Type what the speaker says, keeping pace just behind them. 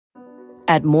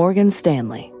At Morgan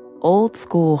Stanley, old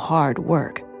school hard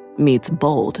work meets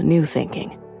bold new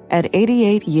thinking. At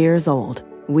 88 years old,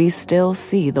 we still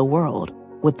see the world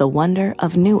with the wonder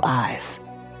of new eyes,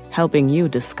 helping you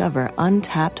discover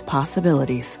untapped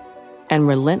possibilities and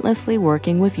relentlessly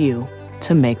working with you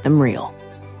to make them real.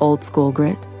 Old school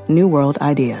grit, new world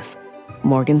ideas.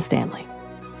 Morgan Stanley.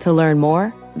 To learn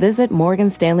more, visit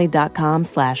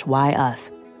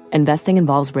morganstanley.com/whyus. Investing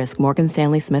involves risk. Morgan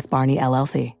Stanley Smith Barney,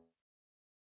 LLC.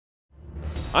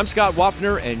 I'm Scott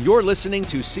Wapner, and you're listening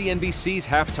to CNBC's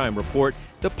Halftime Report,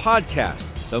 the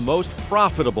podcast, the most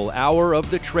profitable hour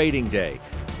of the trading day.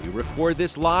 We record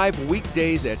this live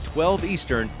weekdays at 12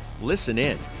 Eastern. Listen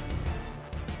in.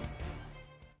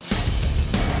 All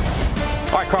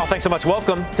right, Carl, thanks so much.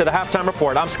 Welcome to the Halftime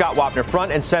Report. I'm Scott Wapner.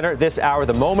 Front and center this hour,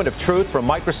 the moment of truth from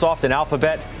Microsoft and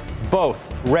Alphabet,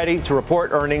 both ready to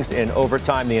report earnings in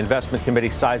overtime. The investment committee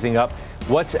sizing up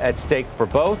what's at stake for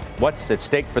both, what's at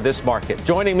stake for this market.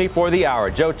 Joining me for the hour,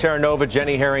 Joe Terranova,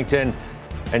 Jenny Harrington,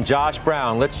 and Josh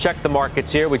Brown. Let's check the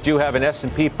markets here. We do have an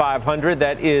S&P 500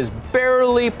 that is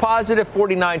barely positive,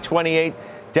 49.28.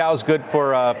 Dow's good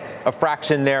for a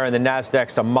fraction there, and the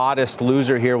NASDAQ's a modest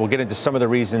loser here. We'll get into some of the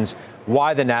reasons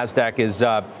why the NASDAQ is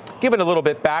giving a little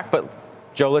bit back. But,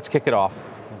 Joe, let's kick it off.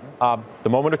 The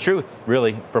moment of truth,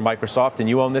 really, for Microsoft, and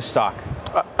you own this stock.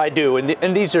 I do,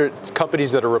 and these are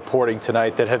companies that are reporting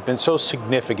tonight that have been so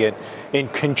significant in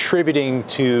contributing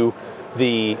to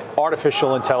the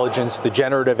artificial intelligence, the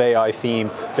generative AI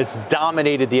theme that's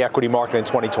dominated the equity market in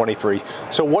 2023.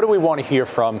 So what do we want to hear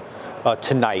from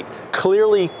tonight?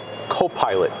 Clearly,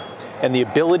 Copilot and the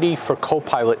ability for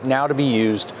Copilot now to be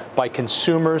used by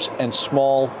consumers and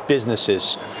small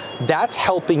businesses. That's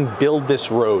helping build this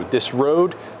road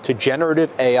to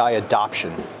generative AI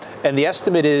adoption. And the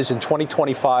estimate is in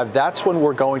 2025, that's when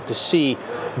we're going to see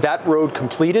that road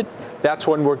completed. That's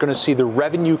when we're going to see the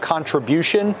revenue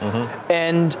contribution.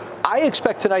 And I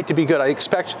expect tonight to be good. I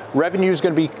expect revenue is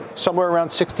going to be somewhere around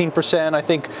 16%. I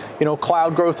think,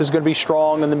 cloud growth is going to be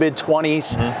strong in the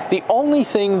mid-20s. The only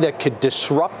thing that could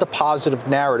disrupt the positive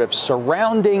narrative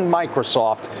surrounding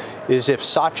Microsoft is if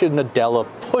Satya Nadella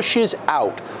pushes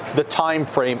out the time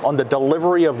frame on the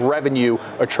delivery of revenue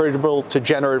attributable to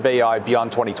generative AI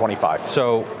beyond 2025.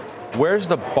 So where's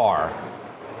the bar?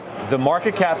 The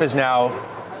market cap is now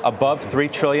above $3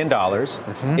 trillion.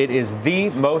 It is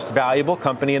the most valuable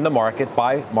company in the market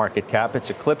by market cap. It's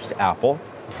eclipsed Apple.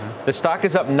 The stock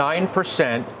is up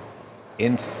 9%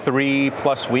 in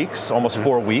 3+ weeks, almost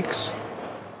 4 weeks.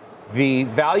 The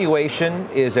valuation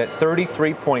is at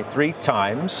 33.3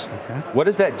 times. What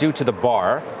does that do to the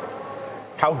bar?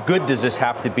 How good does this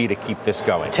have to be to keep this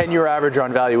going? 10-year average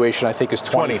on valuation, I think, is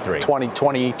 23.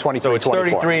 23, so it's 24.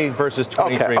 33 versus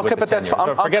 23. Okay, but that's fine.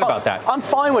 So forget about that. I'm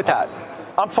fine with that.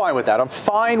 I'm fine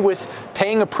with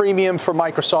paying a premium for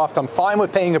Microsoft. I'm fine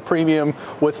with paying a premium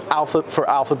for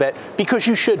Alphabet, because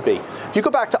you should be. If you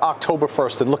go back to October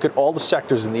 1st and look at all the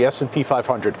sectors in the S&P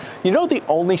 500, the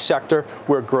only sector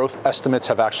where growth estimates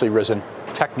have actually risen?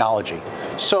 Technology.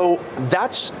 So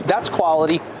that's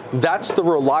quality. That's the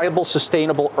reliable,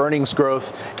 sustainable earnings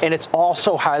growth. And it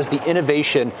also has the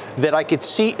innovation that I could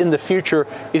see in the future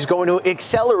is going to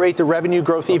accelerate the revenue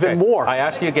growth even more. I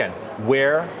ask you again,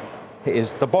 where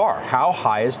is the bar? How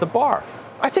high is the bar?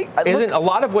 I think a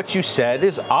lot of what you said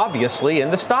is obviously in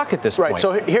the stock at this point. Right.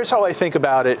 So here's how I think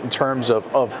about it in terms of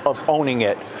owning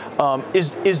it.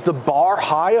 Is the bar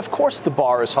high? Of course the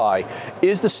bar is high.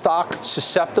 Is the stock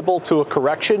susceptible to a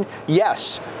correction?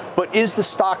 Yes. But is the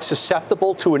stock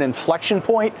susceptible to an inflection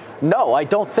point? No, I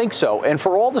don't think so. And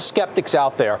for all the skeptics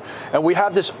out there, and we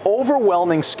have this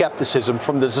overwhelming skepticism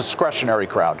from the discretionary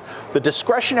crowd. The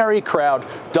discretionary crowd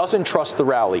doesn't trust the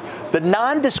rally. The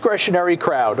non-discretionary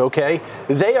crowd,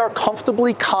 they are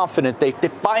comfortably confident they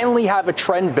finally have a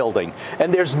trend building.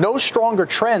 And there's no stronger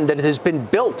trend that has been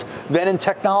built than in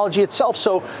technology itself.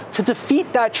 So to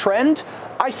defeat that trend,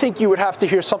 I think you would have to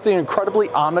hear something incredibly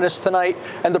ominous tonight,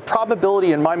 and the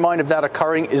probability in my mind of that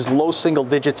occurring is low single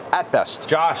digits at best.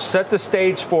 Josh, set the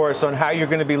stage for us on how you're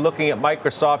going to be looking at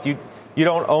Microsoft. You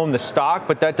don't own the stock,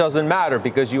 but that doesn't matter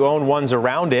because you own ones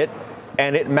around it,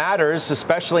 and it matters,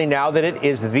 especially now that it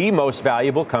is the most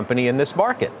valuable company in this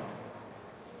market.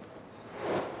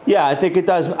 Yeah, I think it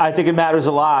does. I think it matters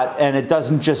a lot, and it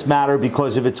doesn't just matter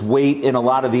because of its weight in a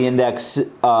lot of the index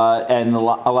and a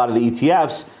lot of the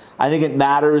ETFs. I think it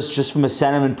matters just from a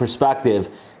sentiment perspective.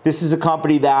 This is a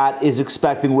company that is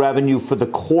expecting revenue for the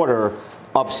quarter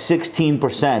up 16%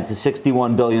 to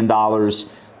 $61 billion,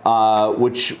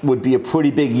 which would be a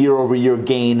pretty big year-over-year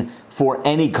gain for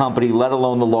any company, let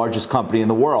alone the largest company in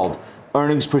the world.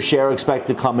 Earnings per share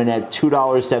expected to come in at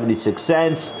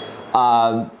 $2.76.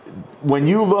 When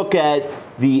you look at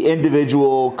the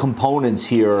individual components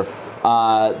here,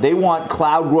 they want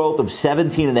cloud growth of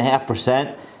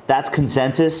 17.5%. That's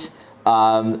consensus.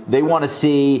 They want to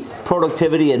see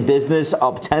productivity and business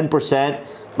up 10%.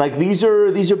 Like these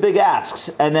are big asks.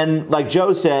 And then, like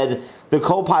Joe said, the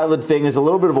Copilot thing is a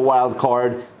little bit of a wild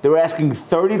card. They're asking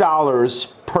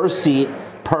 $30 per seat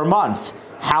per month.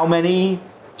 How many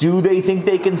do they think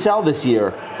they can sell this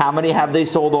year? How many have they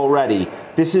sold already?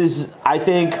 This is, I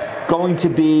think, going to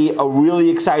be a really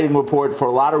exciting report for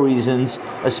a lot of reasons,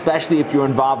 especially if you're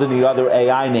involved in the other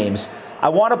AI names. I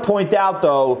want to point out,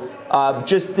 though,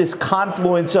 just this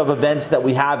confluence of events that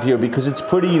we have here because it's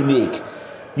pretty unique.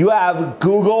 You have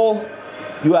Google,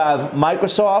 you have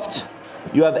Microsoft,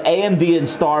 you have AMD and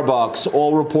Starbucks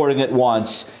all reporting at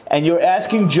once, and you're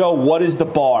asking Joe, what is the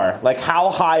bar? Like, how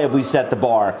high have we set the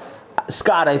bar?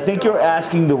 Scott, I think you're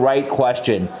asking the right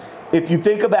question. If you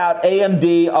think about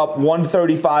AMD up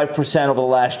 135% over the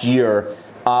last year,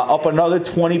 up another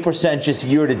 20% just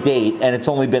year to date, and it's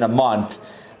only been a month,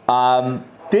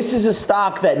 this is a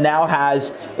stock that now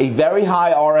has a very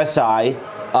high RSI.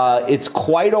 It's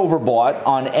quite overbought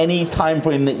on any time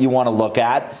frame that you want to look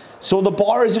at. So the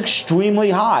bar is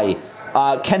extremely high.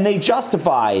 Can they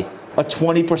justify a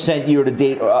 20%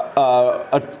 year-to-date,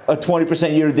 a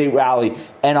 20% year-to-date rally,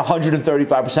 and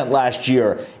 135% last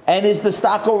year? And is the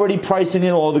stock already pricing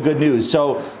in all the good news?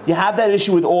 So you have that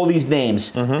issue with all these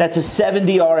names. That's a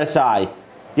 70 RSI.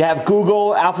 You have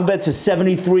Google, Alphabet's a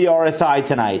 73 RSI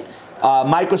tonight.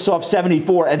 Microsoft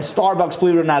 74, and Starbucks,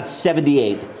 believe it or not,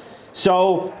 78.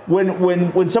 So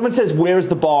when someone says, where's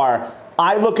the bar?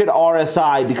 I look at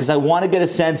RSI because I want to get a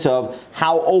sense of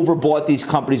how overbought these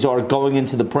companies are going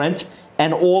into the print,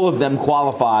 and all of them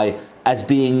qualify as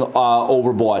being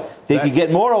overbought. They could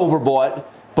get more overbought,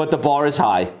 but the bar is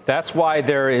high. That's why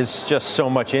there is just so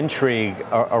much intrigue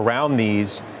around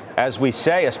these, as we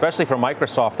say, especially for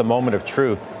Microsoft, the moment of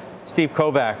truth. Steve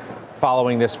Kovac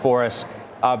following this for us.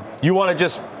 You want to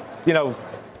just,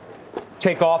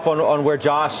 take off on where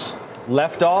Josh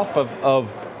left off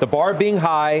of the bar being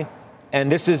high, and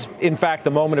this is, in fact,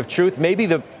 the moment of truth, maybe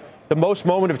the most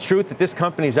moment of truth that this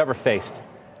company's ever faced.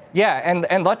 Yeah,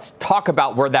 and let's talk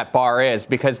about where that bar is,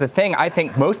 because the thing I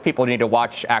think most people need to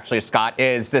watch, actually, Scott,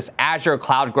 is this Azure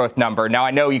cloud growth number. Now,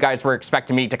 I know you guys were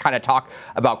expecting me to kind of talk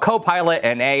about Copilot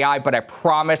and AI, but I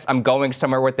promise I'm going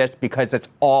somewhere with this because it's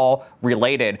all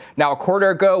related. Now, a quarter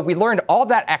ago, we learned all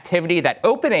that activity that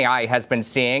OpenAI has been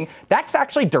seeing. That's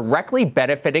actually directly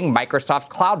benefiting Microsoft's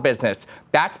cloud business.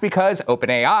 That's because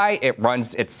OpenAI, it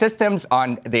runs its systems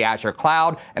on the Azure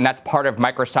cloud, and that's part of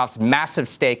Microsoft's massive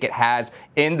stake it has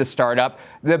in the startup.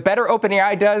 The better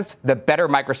OpenAI does, the better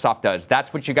Microsoft does.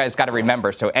 That's what you guys got to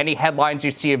remember. So any headlines you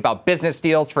see about business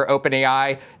deals for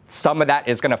OpenAI, some of that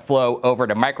is going to flow over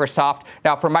to Microsoft.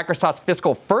 Now, for Microsoft's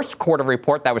fiscal first quarter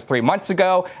report, that was 3 months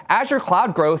ago, Azure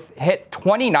cloud growth hit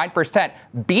 29%,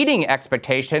 beating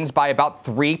expectations by about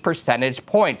 3 percentage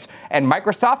points. And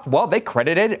Microsoft, well, they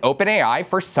credited OpenAI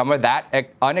for some of that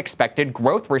unexpected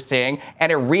growth we're seeing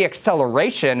and a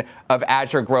reacceleration of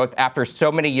Azure growth after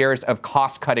so many years of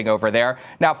cost cutting over there.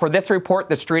 Now, for this report,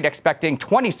 the street expecting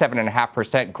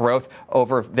 27.5% growth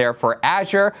over there for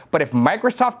Azure. But if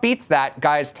Microsoft beats that,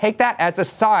 guys, take that as a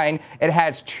sign it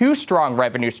has two strong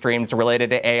revenue streams related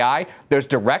to AI. There's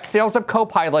direct sales of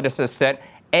Copilot Assistant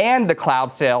and the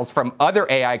cloud sales from other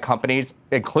AI companies,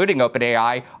 including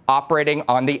OpenAI, operating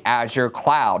on the Azure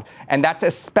cloud. And that's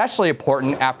especially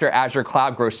important after Azure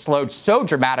cloud growth slowed so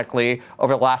dramatically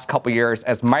over the last couple years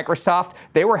as Microsoft,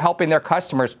 they were helping their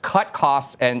customers cut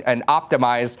costs and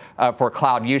optimize for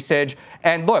cloud usage.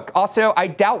 And look, also, I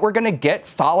doubt we're going to get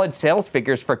solid sales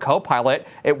figures for Copilot.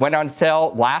 It went on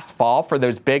sale last fall for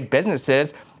those big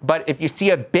businesses. But if you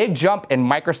see a big jump in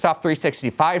Microsoft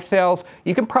 365 sales,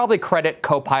 you can probably credit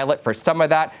Copilot for some of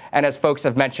that. And as folks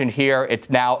have mentioned here, it's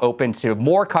now open to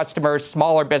more customers,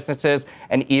 smaller businesses,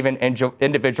 and even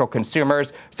individual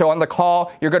consumers. So on the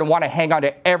call, you're going to want to hang on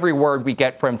to every word we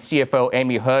get from CFO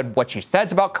Amy Hood, what she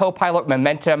says about Copilot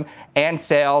momentum and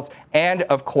sales, and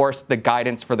of course, the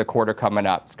guidance for the quarter coming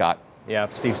up. Scott. Yeah,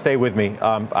 Steve, stay with me.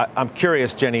 I'm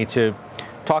curious, Jenny, to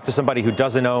talk to somebody who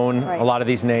doesn't own a lot of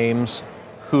these names,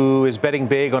 who is betting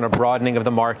big on a broadening of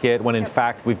the market when in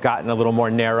fact we've gotten a little more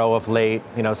narrow of late,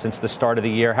 since the start of the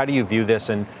year. How do you view this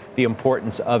and the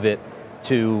importance of it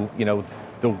to,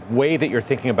 the way that you're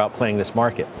thinking about playing this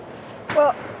market?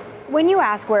 Well, when you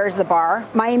ask where's the bar,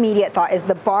 my immediate thought is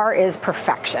the bar is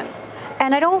perfection.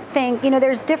 And I don't think,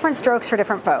 there's different strokes for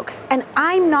different folks. And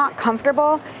I'm not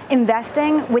comfortable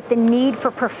investing with the need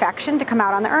for perfection to come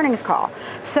out on the earnings call.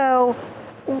 So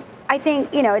I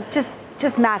think,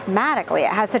 just mathematically,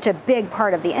 it has such a big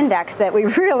part of the index that we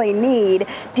really need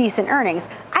decent earnings.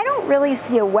 I don't really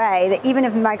see a way that even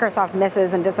if Microsoft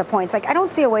misses and disappoints, I don't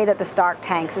see a way that the stock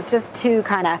tanks. It's just too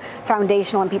kind of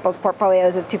foundational in people's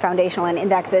portfolios. It's too foundational in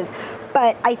indexes.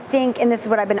 But I think, and this is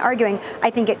what I've been arguing, I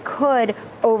think it could,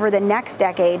 over the next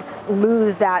decade,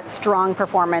 lose that strong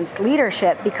performance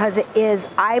leadership because it is,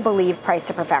 I believe, priced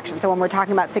to perfection. So when we're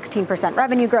talking about 16%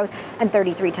 revenue growth and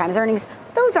 33 times earnings,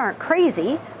 those aren't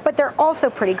crazy, but they're also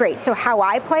pretty great. So how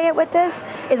I play it with this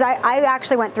is I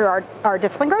actually went through our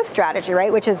disciplined growth strategy,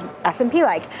 right, which is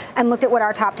S&P-like, and looked at what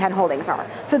our top 10 holdings are.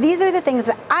 So these are the things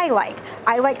that I like.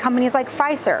 I like companies like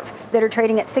Fiserv that are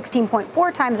trading at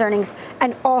 16.4 times earnings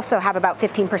and also have about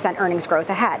 15% earnings growth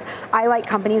ahead. I like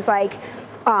companies like,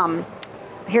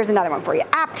 here's another one for you,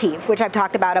 Aptiv, which I've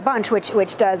talked about a bunch,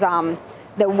 which does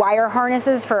the wire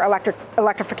harnesses for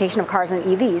electrification of cars and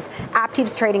EVs.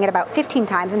 Aptiv's trading at about 15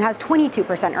 times and has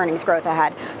 22% earnings growth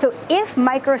ahead. So if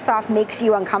Microsoft makes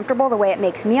you uncomfortable the way it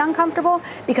makes me uncomfortable,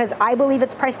 because I believe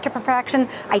it's priced to perfection,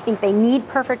 I think they need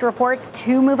perfect reports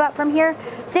to move up from here,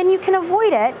 then you can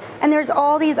avoid it. And there's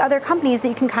all these other companies that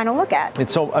you can kind of look at.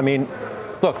 And so, I mean,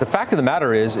 look, the fact of the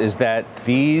matter is that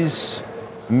these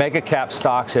mega cap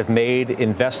stocks have made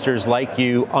investors like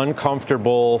you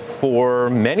uncomfortable for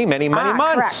many months.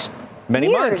 Correct. Many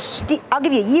years. months. I'll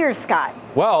give you years, Scott.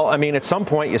 Well, I mean, at some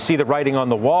point you see the writing on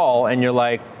the wall and you're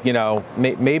like,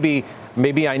 maybe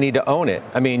I need to own it.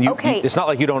 I mean, it's not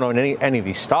like you don't own any of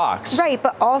these stocks. Right,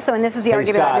 but also, and this is the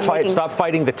argument I've been making. Stop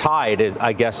fighting the tide,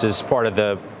 I guess, is part of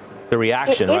the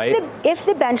reaction, right? If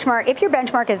your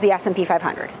benchmark is the S&P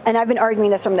 500, and I've been arguing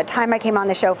this from the time I came on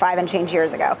the show 5 and change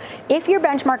years ago, if your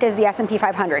benchmark is the S&P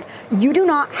 500, you do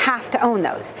not have to own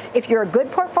those. If you're a good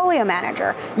portfolio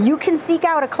manager, you can seek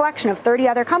out a collection of 30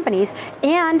 other companies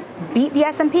and beat the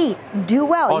S&P. Do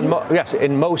well. Yes,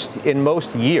 in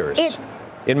most years,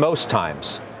 in most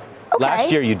times. Okay.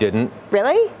 Last year you didn't.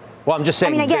 Really? Well, I'm just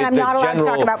saying. I mean, again, I'm not allowed to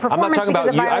talk about performance. I'm not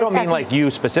talking about you. I don't mean like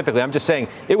you specifically. I'm just saying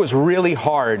it was really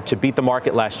hard to beat the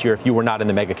market last year if you were not in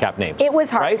the mega cap names. It was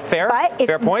hard. Right?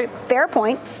 Fair point? Fair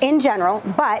point in general.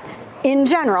 But in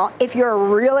general, if you're a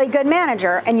really good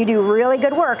manager and you do really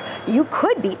good work, you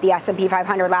could beat the S&P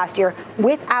 500 last year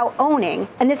without owning.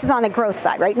 And this is on the growth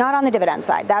side, right? Not on the dividend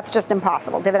side. That's just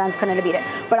impossible. Dividends couldn't beat it.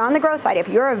 But on the growth side, if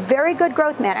you're a very good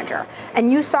growth manager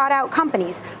and you sought out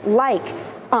companies like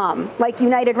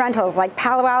United Rentals, like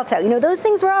Palo Alto, those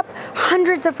things were up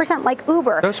hundreds of %, like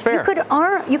Uber. That's fair.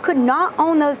 You could not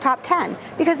own those top 10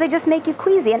 because they just make you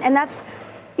queasy. And that's,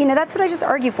 that's what I just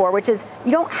argue for, which is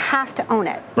you don't have to own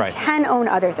it. You can own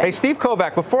other things. Hey, Steve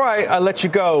Kovac, before I let you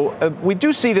go, we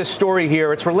do see this story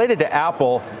here. It's related to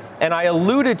Apple. And I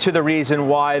alluded to the reason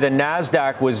why the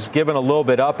NASDAQ was given a little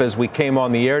bit up as we came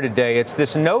on the air today. It's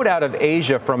this note out of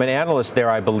Asia from an analyst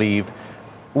there, I believe,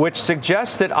 which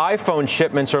suggests that iPhone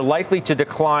shipments are likely to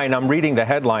decline, I'm reading the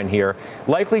headline here,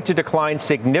 likely to decline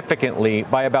significantly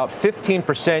by about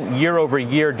 15% year over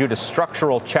year due to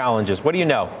structural challenges. What do you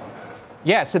know?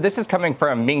 Yeah, so this is coming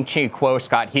from Ming-Chi Kuo,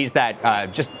 Scott. He's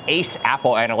that just ace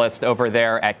Apple analyst over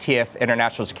there at TF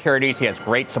International Securities. He has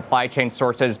great supply chain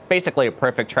sources, basically a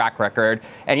perfect track record.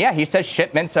 And yeah, he says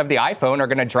shipments of the iPhone are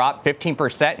going to drop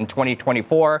 15% in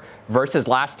 2024 versus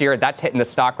last year. That's hitting the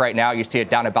stock right now. You see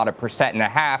it down about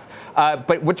 1.5%.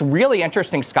 But what's really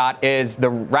interesting, Scott, is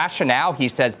the rationale, he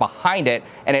says, behind it.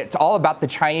 And it's all about the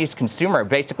Chinese consumer,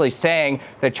 basically saying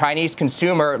the Chinese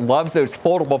consumer loves those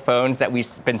foldable phones that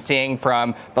we've been seeing from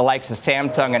the likes of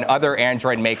Samsung and other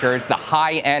Android makers. The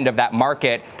high end of that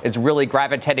market is really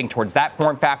gravitating towards that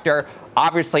form factor.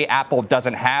 Obviously, Apple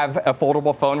doesn't have a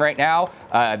foldable phone right now.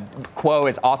 Kuo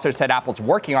has also said Apple's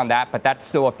working on that, but that's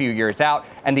still a few years out.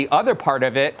 And the other part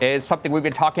of it is something we've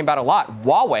been talking about a lot.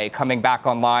 Huawei coming back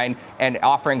online and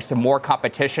offering some more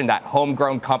competition, that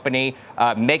homegrown company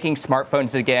making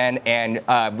smartphones again.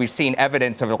 And we've seen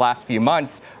evidence over the last few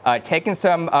months taking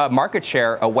some market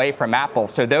share away from Apple.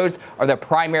 So those are the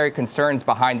primary concerns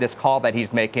behind this call that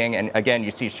he's making. And again,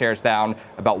 you see shares down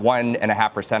about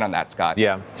 1.5% on that, Scott.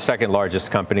 Yeah, second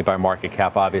largest company by market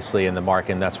cap, obviously, in the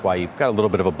market. And that's why you've got a little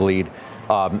bit of a bleed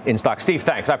in stock. Steve,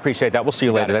 thanks. I appreciate that. We'll see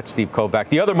you later. That's Steve Kovac.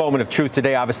 The other moment of truth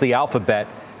today, obviously, Alphabet,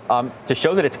 to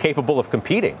show that it's capable of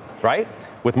competing, right?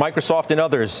 With Microsoft and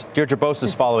others. Deirdre Bose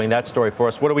is following that story for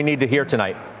us. What do we need to hear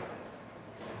tonight?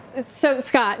 So,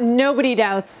 Scott, nobody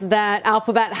doubts that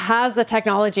Alphabet has the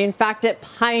technology. In fact, it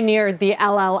pioneered the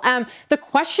LLM. The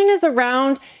question is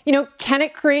around, can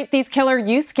it create these killer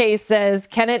use cases?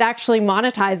 Can it actually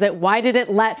monetize it? Why did it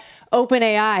let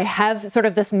OpenAI have sort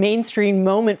of this mainstream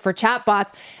moment for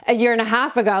chatbots a year and a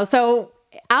half ago? So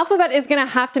Alphabet is going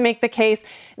to have to make the case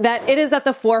that it is at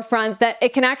the forefront, that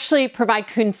it can actually provide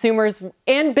consumers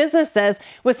and businesses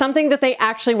with something that they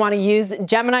actually want to use.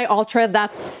 Gemini Ultra,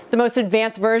 that's the most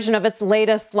advanced version of its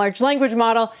latest large language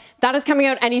model. That is coming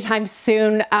out anytime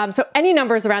soon. So any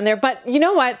numbers around there. But you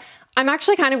know what? I'm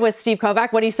actually kind of with Steve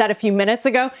Kovac, what he said a few minutes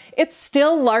ago. It's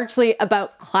still largely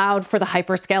about cloud for the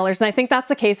hyperscalers. And I think that's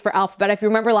the case for Alphabet. If you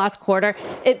remember last quarter,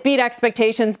 it beat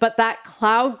expectations, but that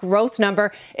cloud growth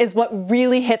number is what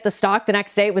really hit the stock. The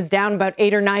next day, it was down about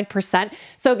 8 or 9%.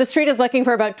 So the street is looking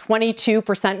for about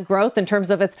 22% growth in terms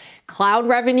of its cloud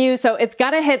revenue. So it's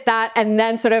got to hit that and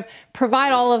then sort of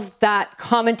provide all of that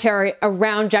commentary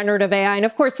around generative AI. And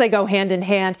of course, they go hand in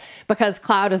hand because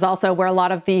cloud is also where a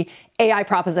lot of the AI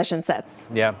proposition sits.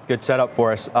 Yeah, good setup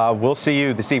for us. We'll see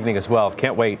you this evening as well.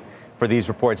 Can't wait for these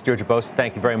reports. Deirdre Bosa,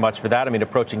 thank you very much for that. I mean,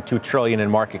 approaching $2 trillion in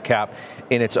market cap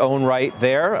in its own right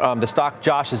there. The stock,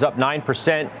 Josh, is up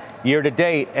 9% year to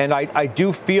date. And I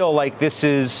do feel like this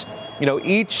is,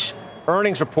 each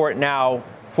earnings report now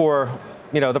for,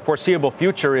 the foreseeable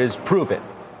future is prove it.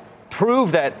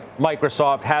 Prove that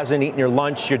Microsoft hasn't eaten your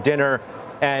lunch, your dinner,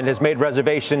 and has made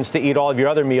reservations to eat all of your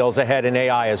other meals ahead in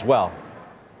AI as well.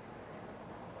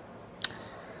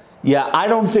 Yeah, I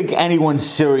don't think anyone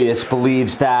serious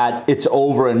believes that it's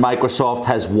over and Microsoft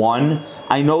has won.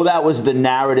 I know that was the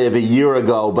narrative a year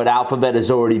ago, but Alphabet has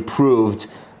already proved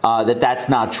that that's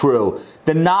not true.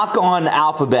 The knock on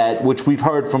Alphabet, which we've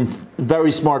heard from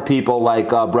very smart people like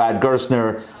Brad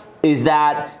Gerstner, is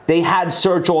that they had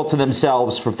search all to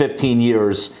themselves for 15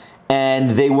 years,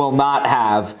 and they will not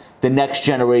have the next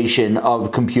generation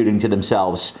of computing to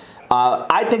themselves.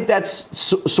 I think that's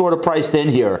sort of priced in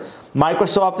here.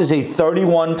 Microsoft is a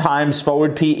 31 times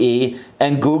forward PE,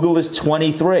 and Google is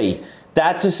 23.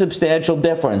 That's a substantial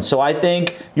difference. So I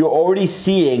think you're already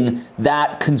seeing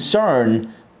that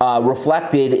concern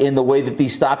reflected in the way that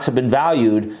these stocks have been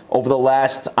valued over the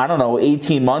last,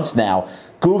 18 months now.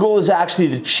 Google is actually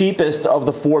the cheapest of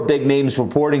the four big names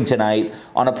reporting tonight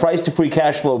on a price to free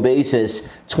cash flow basis,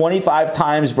 25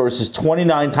 times versus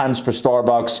 29 times for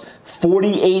Starbucks,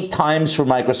 48 times for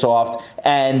Microsoft,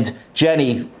 and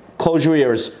Jenny, close your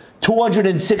ears,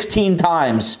 216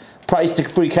 times price to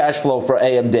free cash flow for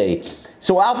AMD.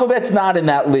 So Alphabet's not in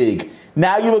that league.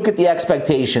 Now you look at the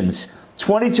expectations.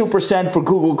 22% for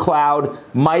Google Cloud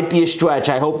might be a stretch.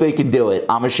 I hope they can do it.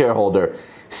 I'm a shareholder.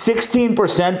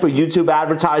 16% for YouTube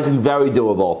advertising, very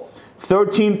doable.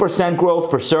 13%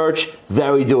 growth for search,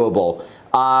 very doable.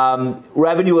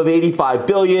 Revenue of $85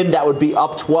 billion, that would be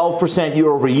up 12% year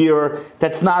over year.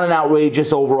 That's not an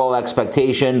outrageous overall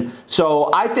expectation. So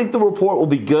I think the report will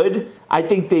be good. I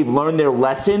think they've learned their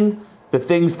lesson, the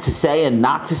things to say and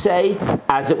not to say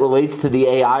as it relates to the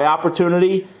AI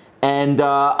opportunity. And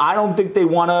I don't think they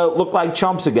want to look like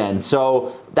chumps again.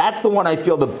 So that's the one I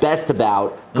feel the best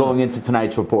about going into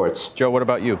tonight's reports. Joe, what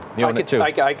about you? You own it too.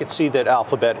 I could see that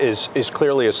Alphabet is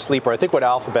clearly a sleeper. I think what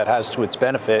Alphabet has to its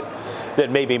benefit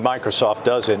that maybe Microsoft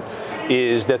doesn't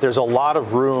is that there's a lot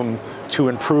of room to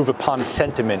improve upon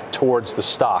sentiment towards the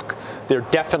stock. There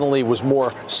definitely was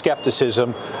more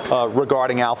skepticism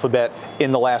regarding Alphabet in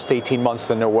the last 18 months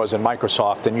than there was in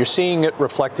Microsoft. And you're seeing it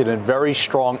reflected in very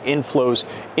strong inflows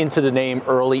into the name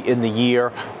early in the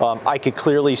year. I could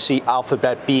clearly see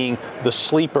Alphabet being the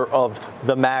sleeper of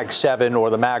the Mag 7 or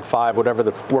the Mag 5,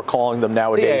 whatever we're calling them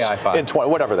nowadays, the AI 5.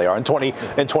 Whatever they are, in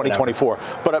 2024.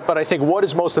 But I think what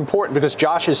is most important, because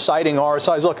Josh is citing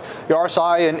RSIs. Look, the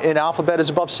RSI in Alphabet is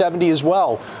above 70 as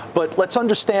well. But let's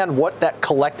understand what that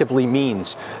collectively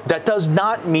means. That does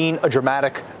not mean a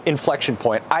dramatic inflection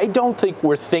point. I don't think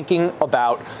we're thinking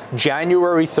about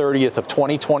January 30th of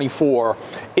 2024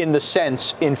 in the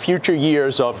sense in future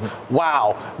years of,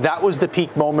 wow, that was the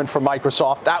peak moment for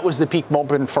Microsoft. That was the peak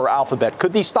moment for Alphabet.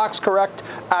 Could these stocks correct?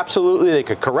 Absolutely. They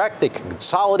could correct. They could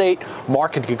consolidate.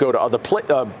 Market could go to other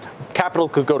capital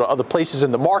could go to other places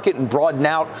in the market and broaden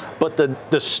out. But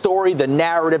the story, the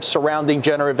narrative surrounding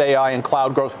generative AI and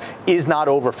cloud growth is not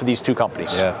over for these two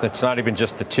companies. Yeah, it's not even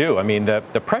just the two. I mean, the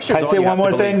pressure. Can I say one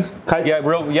more thing? You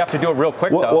have to do it real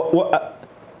quick, though.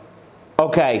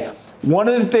 Okay. One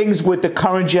of the things with the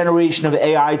current generation of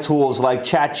AI tools like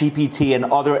ChatGPT and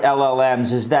other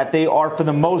LLMs is that they are, for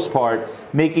the most part,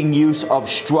 making use of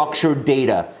structured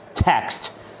data,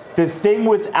 text. The thing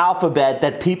with Alphabet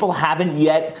that people haven't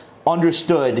yet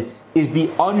understood is the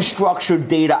unstructured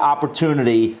data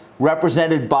opportunity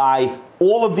represented by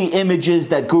all of the images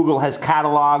that Google has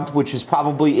cataloged, which is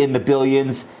probably in the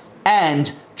billions,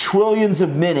 and trillions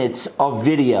of minutes of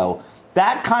video.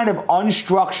 That kind of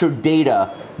unstructured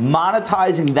data,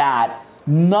 monetizing that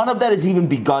None of that has even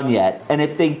begun yet. And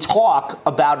if they talk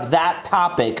about that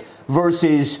topic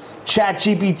versus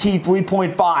ChatGPT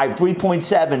 3.5,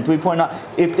 3.7, 3.9,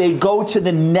 if they go to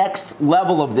the next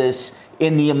level of this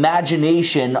in the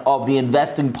imagination of the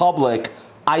investing public,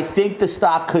 I think the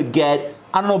stock could get,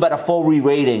 I don't know about a full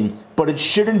re-rating, but it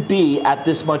shouldn't be at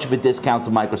this much of a discount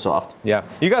to Microsoft. Yeah,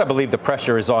 you got to believe the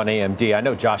pressure is on AMD. I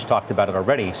know Josh talked about it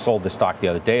already. He sold the stock the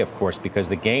other day, of course, because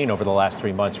the gain over the last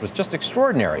 3 months was just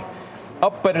extraordinary,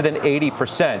 up better than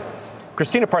 80%.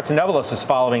 Christina Partsinevelos is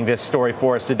following this story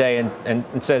for us today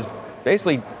and says,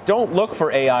 basically, don't look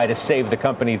for AI to save the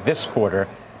company this quarter.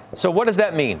 So what does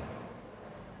that mean?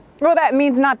 Well, that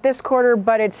means not this quarter,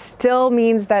 but it still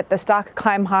means that the stock could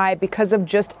climb high because of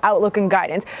just outlook and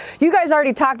guidance. You guys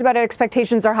already talked about it.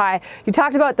 Expectations are high. You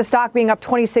talked about the stock being up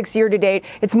 26 year to date.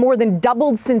 It's more than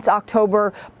doubled since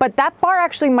October, but that bar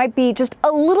actually might be just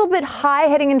a little bit high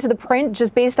heading into the print,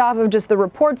 just based off of just the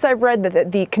reports I've read,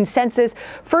 the consensus.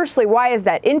 Firstly, why is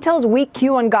that? Intel's weak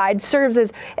Q1 guide serves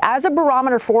as a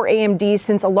barometer for AMD,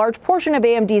 since a large portion of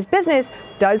AMD's business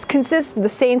does consist of the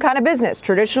same kind of business,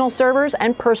 traditional servers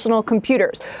and personal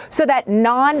computers. So that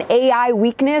non-AI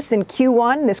weakness in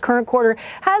Q1, this current quarter,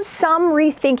 has some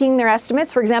rethinking their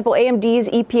estimates. For example, AMD's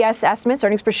EPS estimates,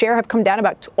 earnings per share, have come down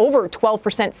about over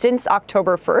 12% since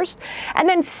October 1st. And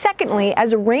then secondly,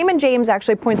 as Raymond James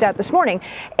actually points out this morning,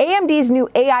 AMD's new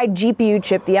AI GPU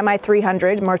chip, the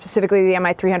MI300, more specifically the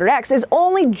MI300X, is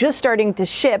only just starting to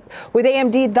ship, with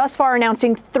AMD thus far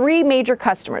announcing 3 major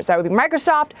customers. That would be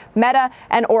Microsoft, Meta,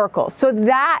 and Oracle. So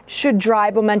that should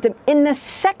drive momentum in the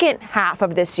second half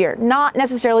of this year, not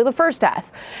necessarily the first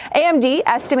half. AMD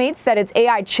estimates that its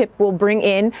AI chip will bring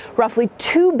in roughly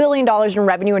 $2 billion in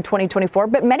revenue in 2024,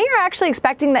 but many are actually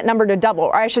expecting that number to double,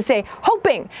 or I should say,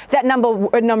 hoping that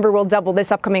number will double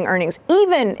this upcoming earnings,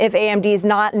 even if AMD's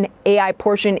not an AI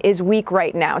portion is weak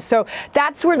right now. So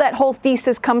that's where that whole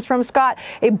thesis comes from, Scott.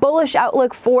 A bullish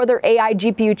outlook for their AI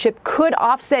GPU chip could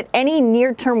offset any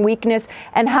near-term weakness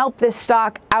and help this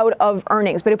stock out of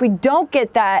earnings. But if we don't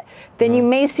get that, then you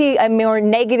may see a more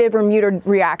negative or muted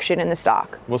reaction in the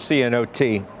stock. We'll see an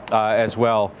OT as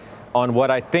well on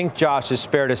what I think, Josh, is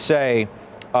fair to say,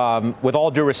 with all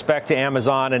due respect to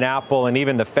Amazon and Apple and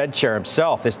even the Fed chair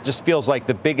himself, this just feels like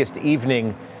the biggest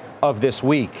evening of this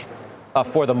week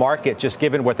for the market, just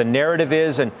given what the narrative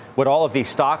is and what all of these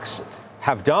stocks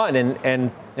have done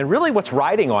and really what's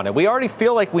riding on it. We already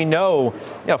feel like we know,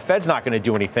 Fed's not going to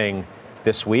do anything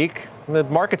this week. The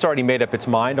market's already made up its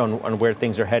mind on where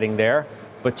things are heading there.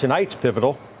 But tonight's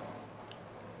pivotal.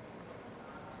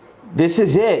 This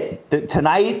is it.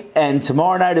 Tonight and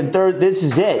tomorrow night and Thursday, this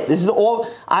is it. This is all,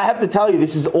 I have to tell you,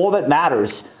 this is all that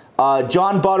matters.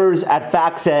 John Butters at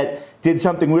FactSet did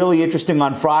something really interesting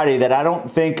on Friday that I don't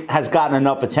think has gotten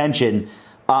enough attention.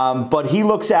 But he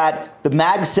looks at the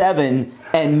Mag 7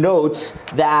 and notes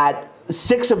that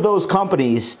 6 of those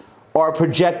companies are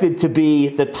projected to be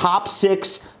the top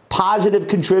 6 positive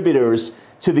contributors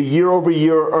to the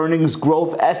year-over-year earnings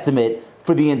growth estimate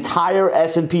for the entire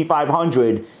S&P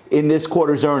 500 in this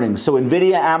quarter's earnings. So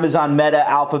NVIDIA, Amazon, Meta,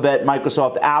 Alphabet,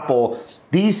 Microsoft, Apple,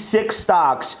 these 6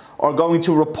 stocks are going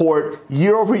to report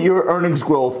year-over-year earnings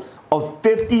growth of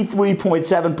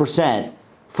 53.7%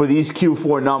 for these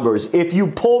Q4 numbers. If you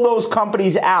pull those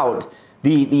companies out,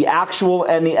 the actual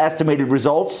and the estimated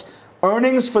results,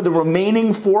 earnings for the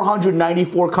remaining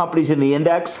 494 companies in the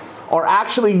index are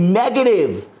actually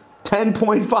negative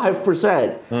 10.5%.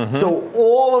 Mm-hmm. So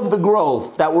all of the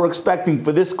growth that we're expecting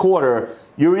for this quarter,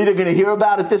 you're either going to hear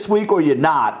about it this week or you're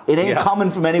not. It ain't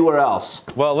coming from anywhere else.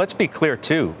 Well, let's be clear,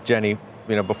 too, Jenny,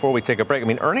 before we take a break.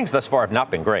 Earnings thus far have not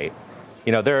been great.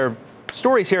 There are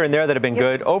stories here and there that have been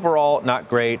good. Overall, not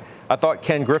great. I thought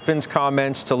Ken Griffin's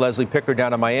comments to Leslie Picker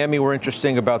down in Miami were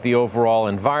interesting about the overall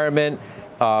environment.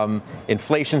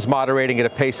 Inflation's moderating at a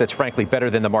pace that's frankly better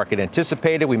than the market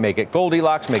anticipated. We may get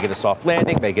Goldilocks, may get a soft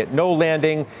landing, may get no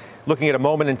landing. Looking at a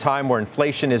moment in time where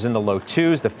inflation is in the low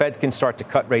 2s, the Fed can start to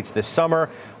cut rates this summer.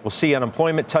 We'll see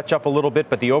unemployment touch up a little bit,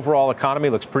 but the overall economy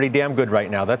looks pretty damn good right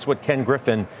now. That's what Ken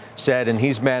Griffin said, and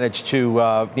he's managed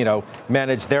to,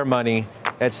 manage their money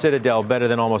at Citadel better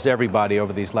than almost everybody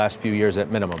over these last few years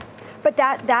at minimum. But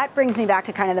that brings me back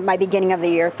to kind of my beginning of the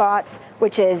year thoughts,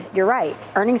 which is, you're right,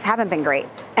 earnings haven't been great.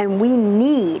 And we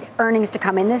need earnings to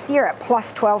come in this year at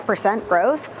plus 12%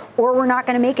 growth, or we're not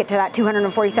going to make it to that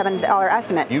 $247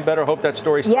 estimate. You better hope that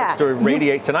story starts to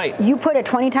radiate tonight. You put it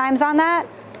 20 times on that,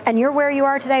 and you're where you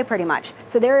are today pretty much.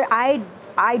 So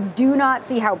I do not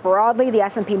see how broadly the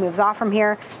S&P moves off from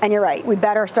here. And you're right, we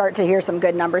better start to hear some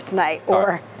good numbers tonight,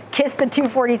 or kiss the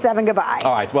 247 goodbye.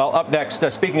 All right. Well, up next,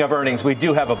 speaking of earnings, we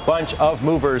do have a bunch of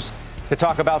movers To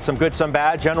talk about some good, some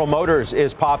bad, General Motors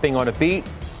is popping on a beat.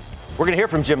 We're going to hear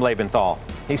from Jim Lebenthal.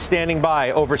 He's standing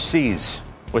by overseas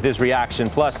with his reaction,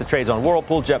 plus the trades on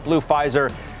Whirlpool, JetBlue, Pfizer,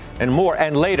 and more.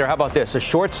 And later, how about this? A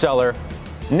short seller,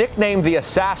 nicknamed the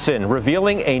Assassin,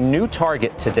 revealing a new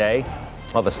target today.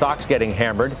 Well, the stock's getting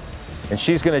hammered, and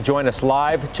she's going to join us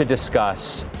live to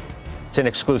discuss. It's an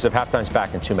exclusive. Halftime's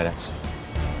back in 2 minutes.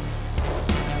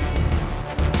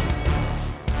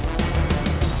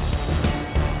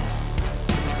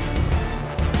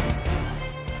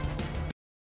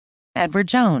 Edward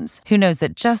Jones, who knows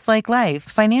that just like life,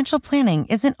 financial planning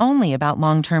isn't only about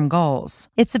long-term goals.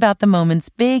 It's about the moments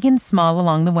big and small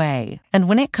along the way. And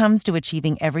when it comes to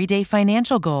achieving everyday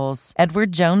financial goals,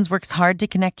 Edward Jones works hard to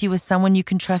connect you with someone you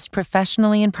can trust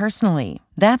professionally and personally.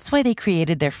 That's why they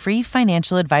created their free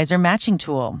financial advisor matching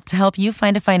tool to help you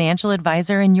find a financial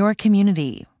advisor in your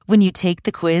community. When you take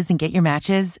the quiz and get your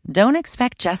matches, don't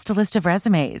expect just a list of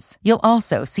resumes. You'll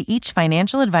also see each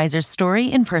financial advisor's story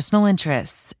and personal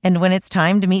interests. And when it's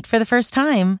time to meet for the first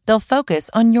time, they'll focus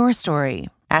on your story,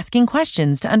 asking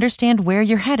questions to understand where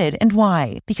you're headed and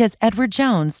why. Because Edward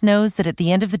Jones knows that at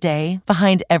the end of the day,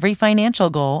 behind every financial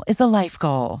goal is a life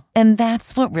goal. And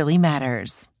that's what really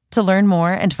matters. To learn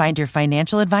more and find your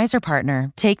financial advisor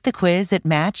partner, take the quiz at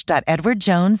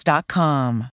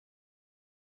match.edwardjones.com.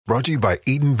 Brought to you by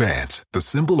Eaton Vance, the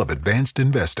symbol of advanced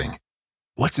investing.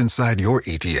 What's inside your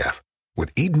ETF?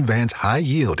 With Eaton Vance High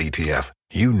Yield ETF,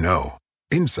 you know.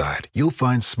 Inside, you'll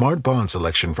find smart bond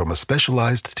selection from a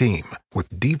specialized team with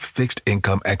deep fixed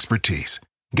income expertise.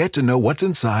 Get to know what's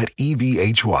inside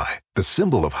EVHY, the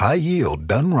symbol of high yield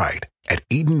done right, at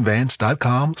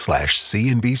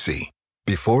EatonVance.com/CNBC.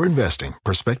 Before investing,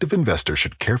 prospective investors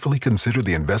should carefully consider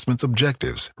the investment's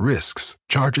objectives, risks,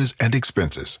 charges, and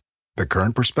expenses. The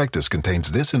current prospectus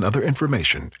contains this and other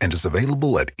information and is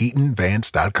available at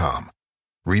EatonVance.com.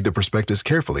 Read the prospectus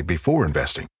carefully before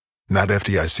investing. Not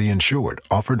FDIC insured.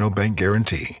 Offer no bank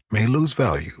guarantee. May lose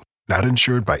value. Not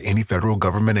insured by any federal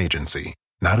government agency.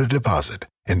 Not a deposit.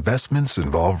 Investments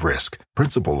involve risk.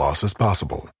 Principal loss is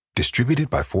possible. Distributed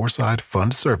by Foreside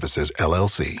Fund Services,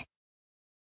 LLC.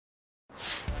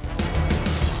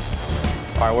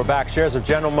 All right, we're back. Shares of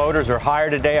General Motors are higher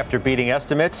today after beating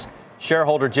estimates.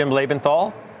 Shareholder Jim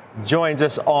Lebenthal joins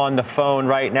us on the phone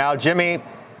right now. Jimmy,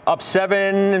 up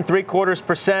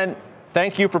 7.75%.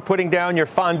 Thank you for putting down your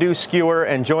fondue skewer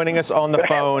and joining us on the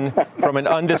phone from an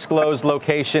undisclosed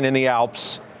location in the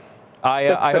Alps.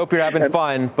 I hope you're having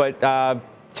fun, but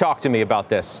talk to me about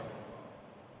this.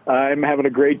 I'm having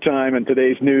a great time, and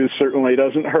today's news certainly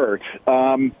doesn't hurt.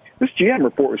 This GM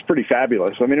report was pretty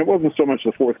fabulous. I mean, it wasn't so much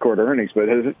the fourth quarter earnings, but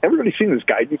has everybody seen this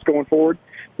guidance going forward?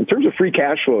 In terms of free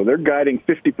cash flow, they're guiding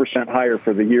 50% higher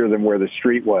for the year than where the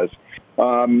street was,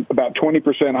 about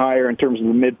 20% higher in terms of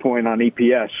the midpoint on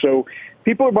EPS. So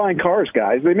people are buying cars,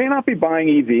 guys. They may not be buying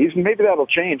EVs, and maybe that'll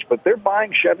change, but they're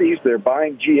buying Chevys, they're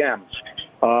buying GMs.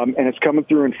 And it's coming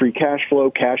through in free cash flow,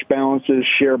 cash balances,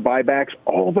 share buybacks,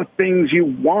 all the things you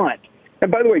want.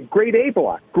 And by the way, great A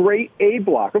block.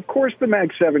 Of course the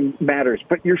Mag 7 matters,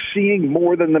 but you're seeing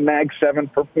more than the Mag 7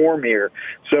 perform here.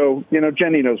 So,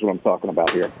 Jenny knows what I'm talking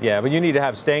about here. Yeah, but you need to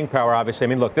have staying power, obviously. I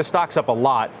mean, look, this stock's up a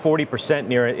lot, 40%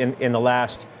 near in the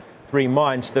last 3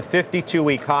 months. The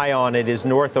 52-week high on it is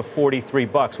north of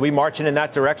 $43. We marching in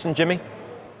that direction, Jimmy?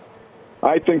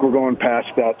 I think we're going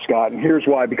past that, Scott, and here's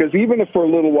why. Because even if for a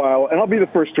little while, and I'll be the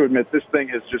first to admit this thing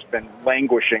has just been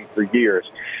languishing for years,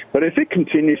 but if it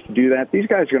continues to do that, these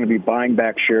guys are going to be buying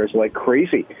back shares like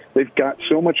crazy. They've got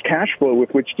so much cash flow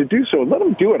with which to do so. Let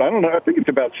them do it. I don't know. I think it's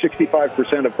about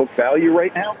 65% of book value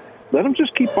right now. Let them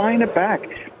just keep buying it back.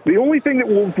 The only thing that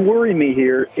will worry me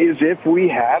here is if we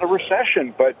had a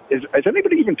recession. But is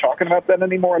anybody even talking about that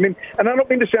anymore? I mean, and I don't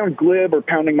mean to sound glib or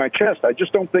pounding my chest. I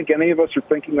just don't think any of us are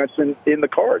thinking that's in the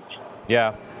cards.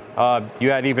 Yeah.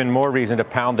 You had even more reason to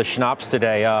pound the schnapps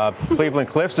today. Cleveland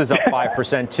Cliffs is up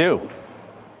 5% too.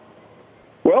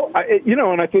 Well,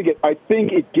 and I think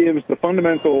it gives the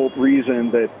fundamental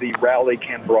reason that the rally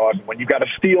can broaden when you've got a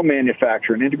steel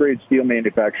manufacturer, an integrated steel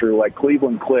manufacturer like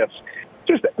Cleveland Cliffs,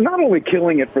 just not only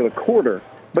killing it for the quarter,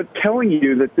 but telling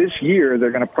you that this year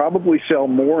they're going to probably sell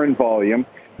more in volume.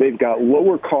 They've got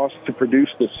lower costs to produce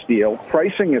the steel.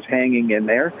 Pricing is hanging in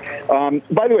there.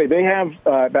 By the way, they have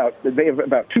about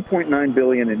 $2.9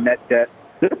 billion in net debt.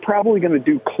 They're probably going to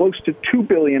do close to $2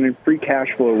 billion in free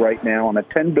cash flow right now on a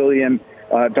 $10 billion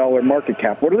market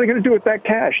cap. What are they going to do with that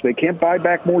cash? They can't buy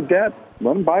back more debt.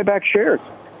 Let them buy back shares.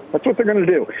 That's what they're going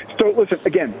to do. So listen,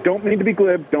 again, don't mean to be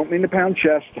glib, don't mean to pound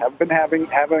chest. Haven't been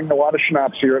having a lot of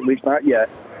schnapps here, at least not yet.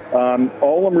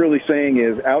 All I'm really saying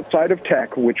is outside of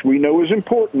tech, which we know is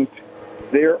important,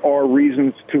 there are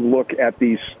reasons to look at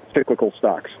these cyclical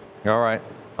stocks. All right.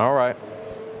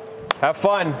 Have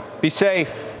fun. Be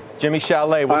safe. Jimmy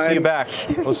Chalet, we'll see you back.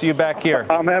 We'll see you back here.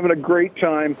 I'm having a great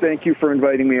time. Thank you for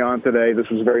inviting me on today. This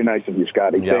was very nice of you,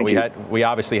 Scotty. Yeah, Thank you. We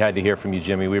obviously had to hear from you,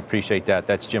 Jimmy. We appreciate that.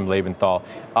 That's Jim Lebenthal.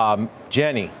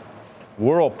 Jenny,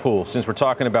 Whirlpool, since we're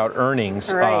talking about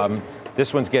earnings, right.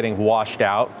 This one's getting washed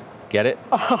out. Get it?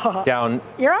 Down.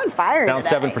 You're on fire Down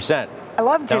today. 7%. I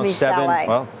love Jimmy Chalet.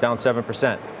 Well, down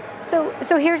 7%.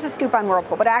 So here's the scoop on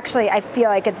Whirlpool, but actually I feel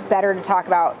like it's better to talk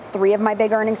about three of my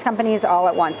big earnings companies all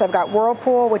at once. So I've got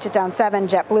Whirlpool, which is down 7,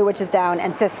 JetBlue, which is down,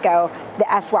 and Cisco, the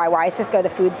SYY, Cisco, the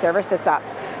food service, that's up.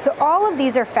 So all of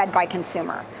these are fed by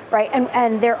consumer, right?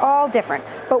 And they're all different.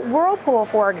 But Whirlpool,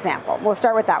 for example, we'll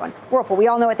start with that one. Whirlpool, we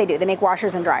all know what they do. They make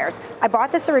washers and dryers. I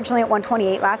bought this originally at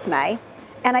 128 last May.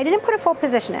 And I didn't put a full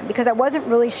position in because I wasn't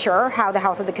really sure how the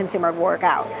health of the consumer would work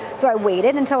out. So I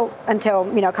waited until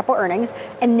a couple earnings,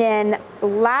 and then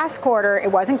last quarter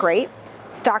it wasn't great.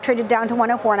 Stock traded down to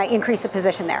 104, and I increased the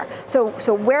position there. So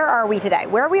where are we today?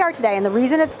 Where we are today, and the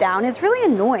reason it's down is really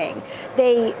annoying.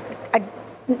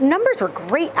 Numbers were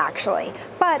great actually,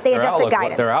 but they adjusted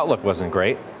guidance. Their outlook wasn't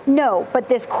great. No, but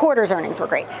this quarter's earnings were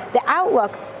great. The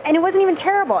outlook, and it wasn't even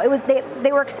terrible. It was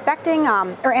they were expecting,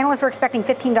 or analysts were expecting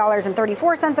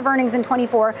 $15.34 of earnings in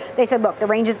 24. They said, look, the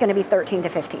range is going to be 13 to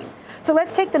 15. So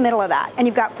let's take the middle of that, and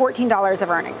you've got $14 of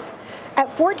earnings.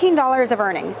 At $14 of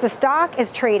earnings, the stock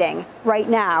is trading right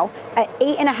now at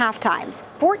 8.5 times.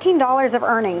 $14 of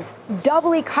earnings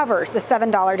doubly covers the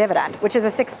 $7 dividend, which is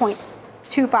a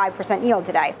 6.25% yield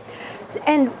today.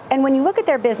 And when you look at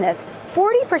their business,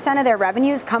 40% of their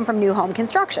revenues come from new home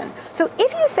construction. So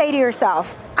if you say to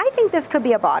yourself, I think this could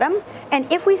be a bottom,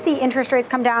 and if we see interest rates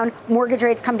come down, mortgage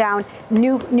rates come down,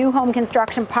 new home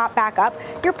construction pop back up,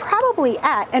 you're probably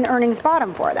at an earnings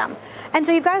bottom for them. And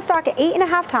so you've got a stock at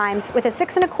 8.5 times with a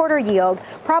 6.25 yield,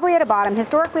 probably at a bottom.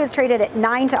 Historically, it's traded at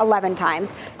 9 to 11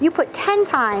 times. You put 10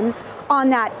 times on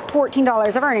that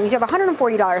 $14 of earnings, you have a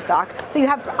 $140 stock. So you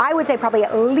have, I would say, probably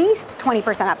at least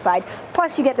 20% upside.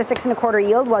 Plus, you get the 6.25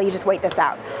 yield while you just wait this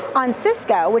out. On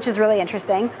Cisco, which is really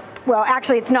interesting. Well,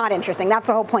 actually, it's not interesting. That's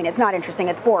the whole point. It's not interesting.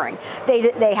 It's boring.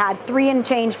 They had 3 and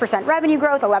change % revenue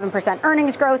growth, 11%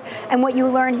 earnings growth. And what you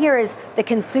learn here is the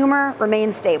consumer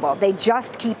remains stable. They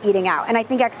just keep eating out. And I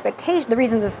think the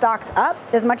reason the stock's up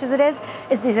as much as it is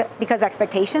because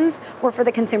expectations were for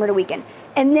the consumer to weaken.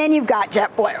 And then you've got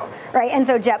JetBlue, right? And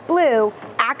so JetBlue,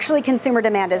 actually consumer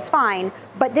demand is fine,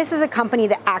 but this is a company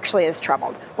that actually is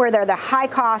troubled, where they're the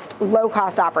high-cost,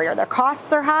 low-cost operator. Their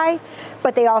costs are high,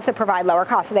 but they also provide lower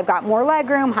costs. So they've got more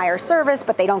legroom, higher service,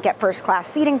 but they don't get first-class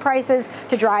seating prices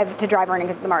to drive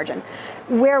earnings at the margin.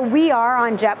 Where we are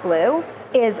on JetBlue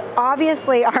is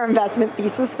obviously our investment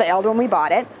thesis failed when we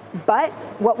bought it, but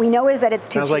what we know is that it's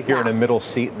too cheap. Sounds like you're now. in a middle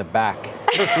seat in the back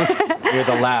near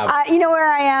the lab. You know where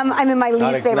I am? I'm in my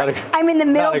least favorite. I'm in the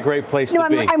middle. Not a great place to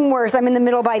be. I'm worse. I'm in the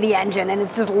middle by the engine, and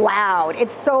it's just loud.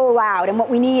 It's so loud. And what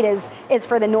we need is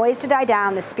for the noise to die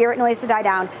down, the spirit noise to die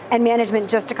down, and management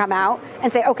just to come out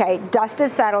and say, okay, dust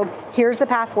is settled. Here's the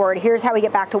path forward. Here's how we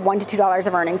get back to $1 to $2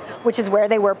 of earnings, which is where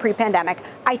they were pre-pandemic.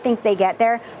 I think they get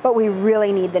there, but we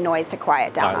really need the noise to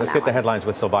quiet down. All right, let's get the headlines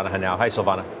with Silvana Henao. Hi,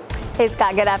 Silvana. Hey,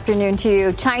 Scott, good afternoon to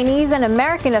you. Chinese and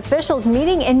American officials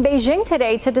meeting in Beijing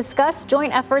today to discuss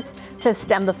joint efforts to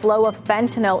stem the flow of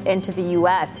fentanyl into the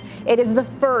U.S. It is the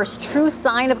first true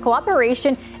sign of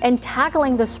cooperation in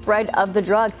tackling the spread of the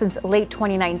drug since late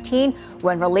 2019,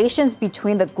 when relations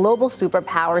between the global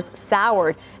superpowers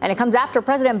soured. And it comes after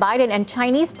President Biden and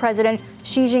Chinese President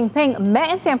Xi Jinping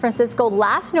met in San Francisco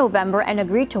last November and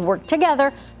agreed to work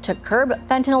together to curb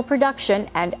fentanyl production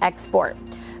and export.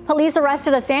 Police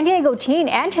arrested a San Diego teen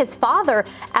and his father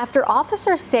after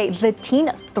officers say the teen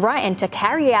threatened to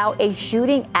carry out a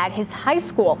shooting at his high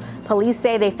school. Police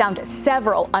say they found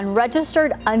several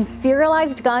unregistered,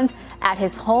 unserialized guns at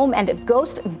his home and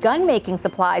ghost gun-making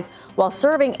supplies while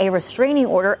serving a restraining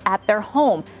order at their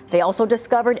home. They also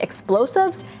discovered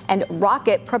explosives and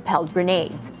rocket-propelled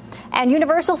grenades. And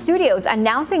Universal Studios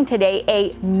announcing today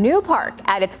a new park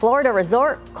at its Florida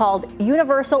resort called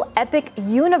Universal Epic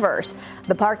Universe.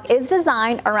 The park is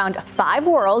designed around 5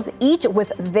 worlds, each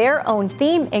with their own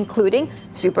theme, including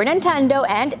Super Nintendo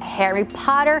and Harry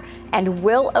Potter, and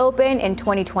will open in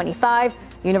 2025.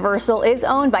 Universal is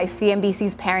owned by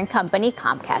CNBC's parent company,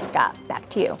 Comcast. Scott, back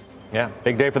to you. Yeah,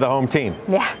 big day for the home team.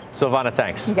 Yeah. Silvana,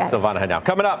 thanks. Silvana Henao.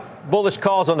 Coming up, bullish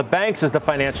calls on the banks as the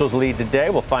financials lead today.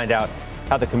 We'll find out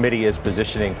how the committee is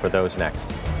positioning for those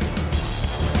next.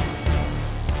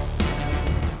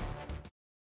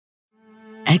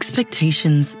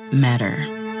 Expectations matter.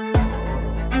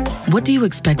 What do you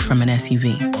expect from an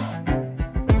SUV?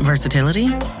 Versatility?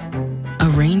 A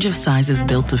range of sizes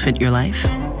built to fit your life?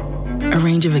 A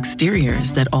range of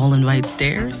exteriors that all invite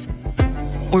stares?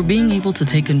 Or being able to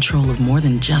take control of more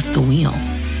than just the wheel?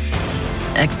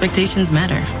 Expectations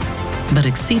matter, but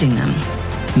exceeding them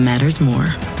matters more.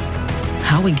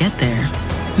 How we get there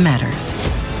matters.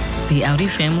 The Audi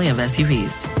family of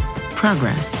SUVs.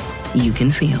 Progress you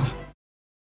can feel.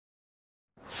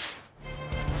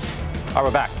 All right,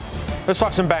 we're back. Let's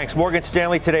talk some banks. Morgan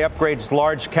Stanley today upgrades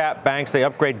large cap banks. They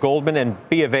upgrade Goldman and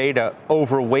B of A to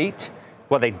overweight.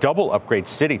 Well, they double upgrade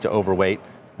Citi to overweight.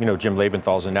 You know, Jim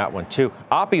Lebenthal's in that one, too.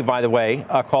 Oppie, by the way,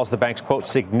 calls the banks, quote,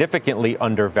 significantly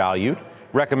undervalued.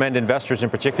 Recommend investors, in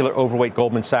particular, overweight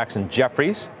Goldman Sachs and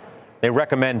Jefferies. They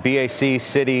recommend BAC,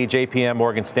 Citi, JPM,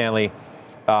 Morgan Stanley,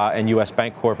 and U.S.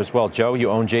 Bancorp as well. Joe, you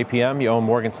own JPM, you own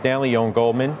Morgan Stanley, you own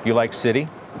Goldman, you like Citi?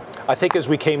 I think as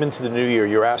we came into the new year,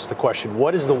 you're asked the question,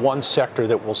 what is the one sector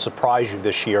that will surprise you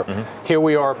this year? Here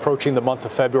we are approaching the month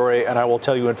of February, and I will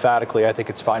tell you emphatically, I think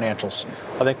it's financials.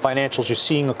 I think financials, you're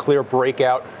seeing a clear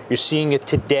breakout. You're seeing it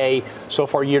today. So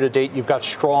far, year to date, you've got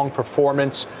strong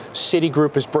performance.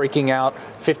 Citigroup is breaking out,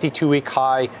 52-week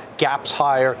high, gaps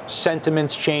higher,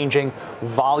 sentiments changing,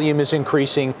 volume is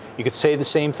increasing. You could say the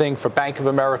same thing for Bank of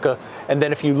America. And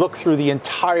then if you look through the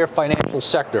entire financial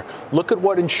sector, look at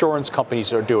what insurance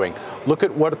companies are doing. Look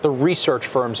at what the research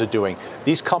firms are doing.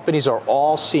 These companies are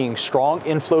all seeing strong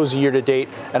inflows year to date.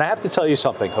 And I have to tell you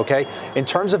something, okay? In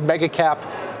terms of mega cap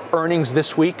earnings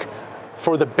this week,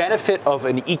 for the benefit of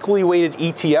an equally weighted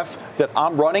ETF that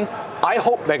I'm running, I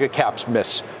hope mega caps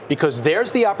miss, because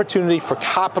there's the opportunity for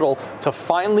capital to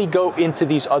finally go into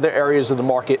these other areas of the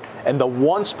market. And the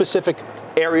one specific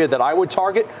area that I would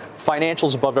target,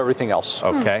 financials above everything else.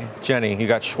 Okay. Jenny, you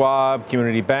got Schwab,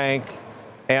 Community Bank,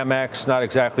 Amex, not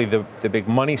exactly the big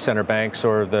money center banks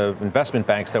or the investment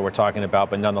banks that we're talking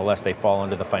about, but nonetheless, they fall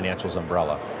under the financials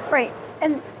umbrella. Right.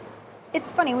 And it's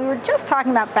funny, we were just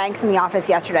talking about banks in the office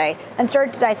yesterday and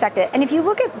started to dissect it. And if you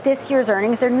look at this year's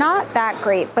earnings, they're not that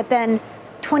great, but then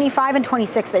 25 and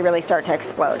 26, they really start to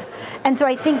explode. And so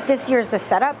I think this year's the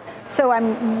setup. So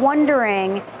I'm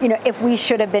wondering, if we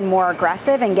should have been more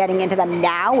aggressive in getting into them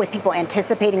now with people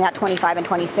anticipating that 25 and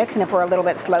 26, and if we're a little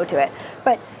bit slow to it.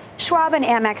 But Schwab and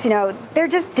Amex, they're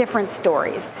just different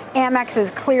stories. Amex is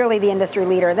clearly the industry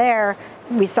leader there.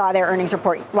 We saw their earnings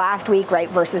report last week, right,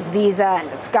 versus Visa and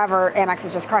Discover. Amex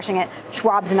is just crushing it.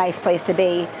 Schwab's a nice place to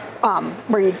be,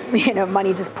 where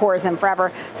money just pours in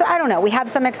forever. So I don't know. We have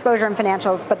some exposure in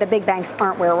financials, but the big banks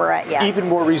aren't where we're at yet. Even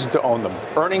more reason to own them.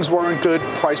 Earnings weren't good.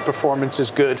 Price performance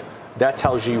is good. That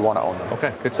tells you want to own them.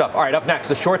 Okay, good stuff. All right, up next,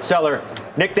 the short seller,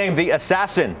 nicknamed the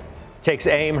Assassin, takes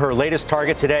aim. Her latest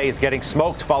target today is getting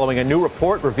smoked following a new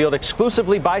report revealed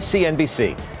exclusively by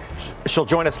CNBC. She'll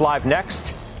join us live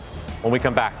next when we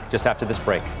come back just after this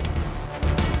break.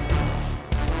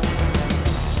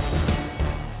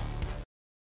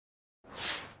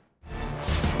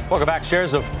 Welcome back.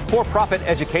 Shares of for-profit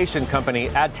education company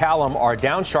Adtalem are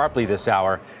down sharply this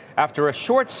hour after a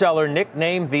short seller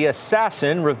nicknamed the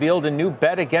Assassin revealed a new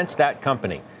bet against that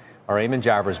company. Our Eamon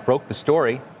Javers broke the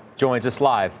story, joins us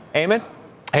live. Eamon?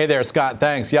 Hey there, Scott.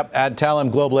 Thanks. Yep, Adtalem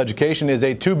Global Education is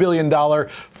a $2 billion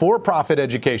for-profit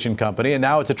education company, and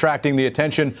now it's attracting the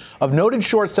attention of noted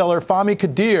short seller Fahmi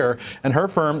Kadir and her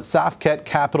firm Safket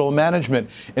Capital Management.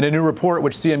 In a new report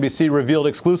which CNBC revealed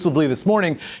exclusively this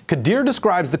morning, Kadir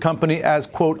describes the company as,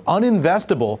 quote,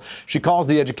 uninvestable. She calls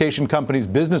the education company's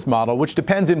business model, which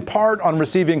depends in part on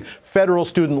receiving federal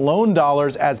student loan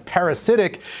dollars, as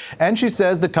parasitic, and she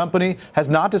says the company has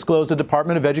not disclosed a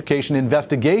Department of Education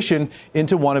investigation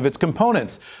into one of its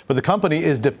components. But the company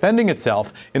is defending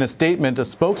itself. In a statement, a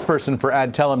spokesperson for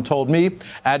Adtalem told me,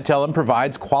 Adtalem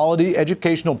provides quality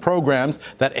educational programs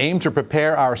that aim to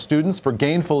prepare our students for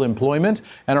gainful employment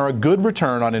and are a good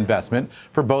return on investment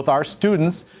for both our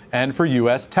students and for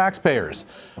U.S. taxpayers.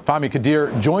 Fahmi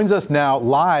Kadir joins us now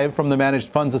live from the Managed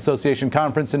Funds Association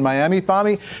conference in Miami.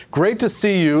 Fahmi, great to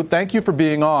see you. Thank you for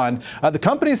being on. The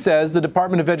company says the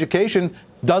Department of Education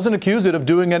doesn't accuse it of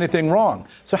doing anything wrong.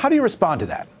 So how do you respond to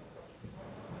that?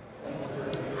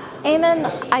 Eamon,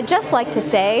 I'd just like to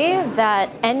say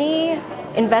that any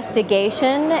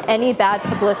investigation, any bad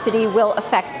publicity will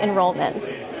affect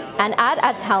enrollments. And at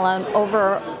Adtalem,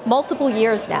 over multiple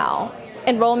years now,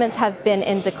 enrollments have been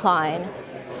in decline.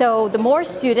 So the more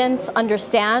students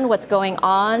understand what's going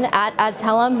on at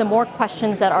Adtalem, the more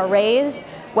questions that are raised,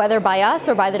 whether by us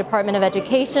or by the Department of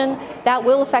Education, that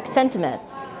will affect sentiment.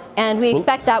 And we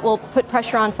expect that will put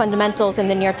pressure on fundamentals in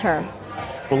the near term.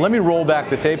 Well, let me roll back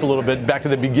the tape a little bit, back to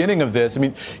the beginning of this. I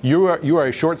mean, you are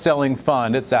a short-selling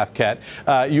fund at Safkhet.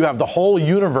 You have the whole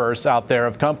universe out there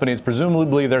of companies.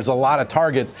 Presumably, there's a lot of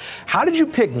targets. How did you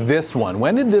pick this one?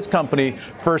 When did this company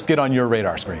first get on your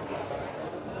radar screen?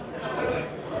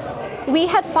 We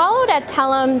had followed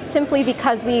Adtalem simply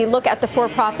because we look at the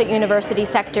for-profit university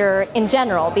sector in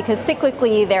general, because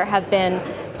cyclically there have been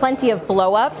plenty of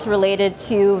blow-ups related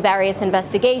to various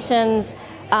investigations,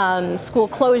 school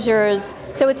closures,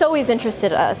 so it's always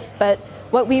interested us. But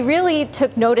what we really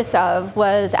took notice of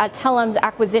was Adtalem's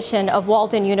acquisition of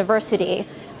Walden University,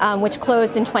 which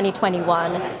closed in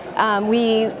 2021.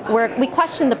 We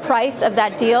questioned the price of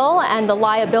that deal and the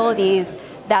liabilities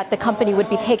that the company would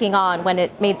be taking on when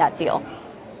it made that deal.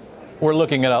 We're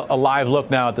looking at a live look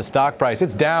now at the stock price.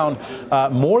 It's down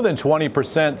more than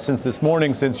 20% since this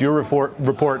morning, since your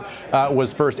report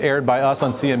was first aired by us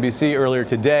on CNBC earlier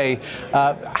today.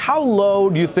 How low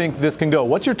do you think this can go?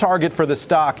 What's your target for the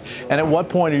stock, and at what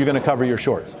point are you going to cover your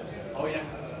shorts?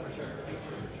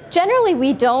 Generally,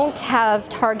 we don't have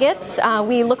targets.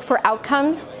 We look for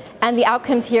outcomes. And the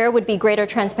outcomes here would be greater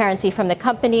transparency from the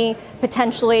company,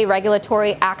 potentially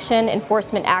regulatory action,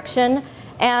 enforcement action,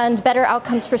 and better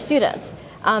outcomes for students.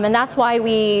 And that's why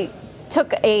we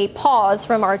took a pause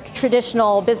from our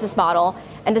traditional business model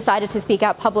and decided to speak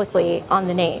out publicly on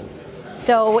the name.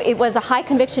 So it was a high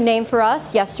conviction name for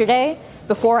us yesterday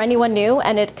before anyone knew,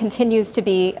 and it continues to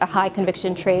be a high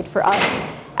conviction trade for us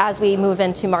as we move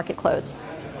into market close.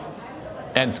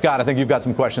 And Scott, I think you've got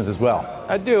some questions as well.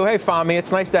 I do. Hey, Fahmi,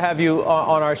 it's nice to have you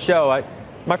on our show.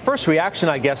 My first reaction,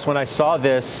 I guess, when I saw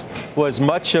this was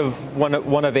much of one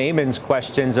of Eamon's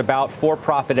questions about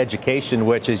for-profit education,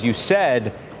 which, as you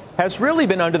said, has really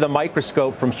been under the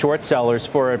microscope from short sellers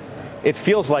for, it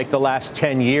feels like, the last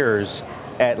 10 years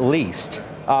at least.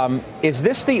 Is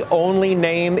this the only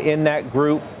name in that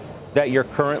group that you're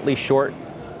currently short?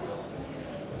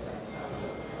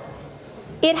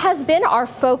 It has been our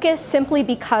focus simply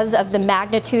because of the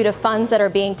magnitude of funds that are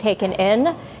being taken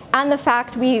in and the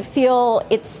fact we feel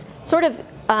it's sort of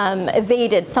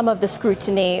evaded some of the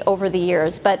scrutiny over the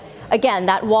years. But again,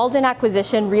 that Walden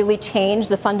acquisition really changed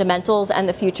the fundamentals and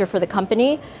the future for the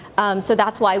company. So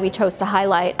that's why we chose to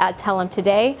highlight Adtalem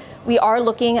today. We are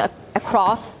looking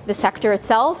across the sector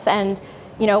itself, and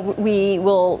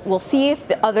we'll see if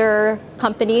the other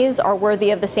companies are worthy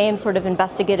of the same sort of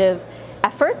investigative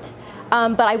effort.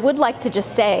 But I would like to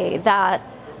just say that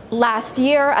last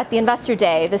year at the Investor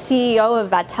Day, the CEO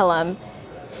of Adtalem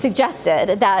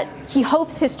suggested that he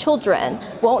hopes his children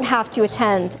won't have to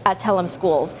attend Adtalem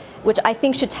schools, which I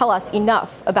think should tell us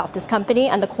enough about this company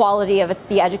and the quality of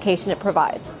the education it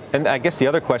provides. And I guess the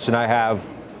other question I have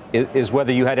is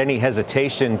whether you had any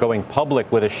hesitation going public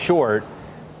with a short,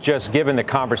 just given the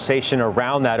conversation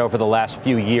around that over the last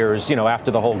few years,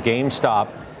 after the whole GameStop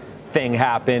thing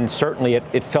happened. Certainly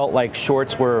it felt like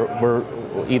shorts were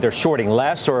either shorting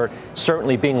less or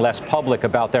certainly being less public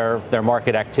about their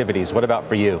market activities. What about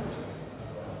for you?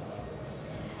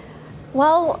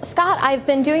 Well, Scott, I've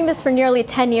been doing this for nearly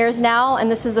 10 years now,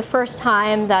 and this is the first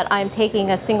time that I'm taking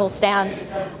a single stance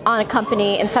on a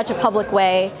company in such a public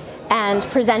way and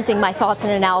presenting my thoughts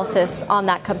and analysis on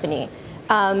that company.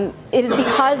 It is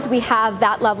because we have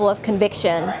that level of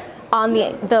conviction on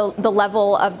the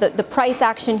level of the price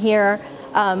action here,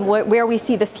 where we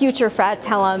see the future for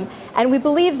Adtalem. And we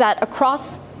believe that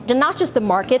across not just the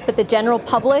market, but the general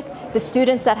public, the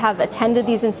students that have attended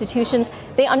these institutions,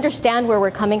 they understand where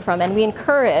we're coming from. And we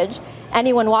encourage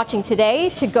anyone watching today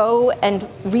to go and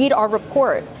read our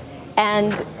report.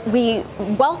 And we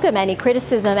welcome any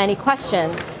criticism, any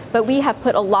questions, but we have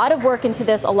put a lot of work into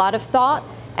this, a lot of thought,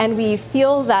 and we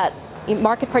feel that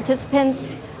market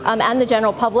participants and the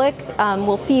general public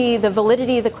will see the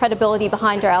validity, the credibility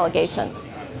behind our allegations.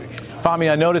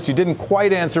 Fahmi, I noticed you didn't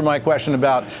quite answer my question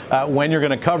about when you're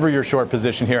going to cover your short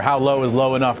position here. How low is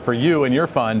low enough for you and your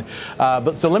fund?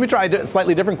 So let me try a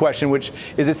slightly different question, which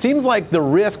is it seems like the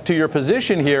risk to your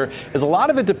position here is a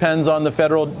lot of it depends on the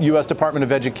federal U.S. Department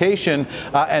of Education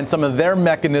and some of their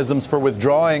mechanisms for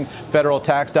withdrawing federal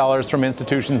tax dollars from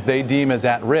institutions they deem as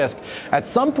at risk. At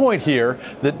some point here,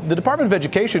 the Department of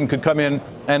Education could come in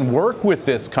and work with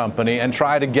this company and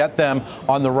try to get them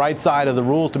on the right side of the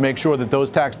rules to make sure that those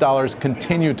tax dollars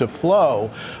continue to flow.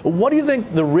 What do you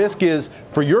think the risk is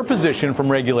for your position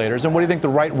from regulators, and what do you think the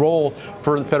right role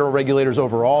for federal regulators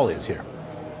overall is here?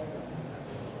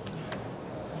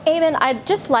 Eamon, I'd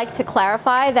just like to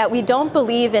clarify that we don't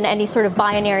believe in any sort of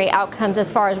binary outcomes as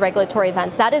far as regulatory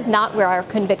events. That is not where our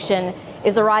conviction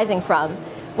is arising from.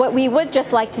 What we would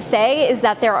just like to say is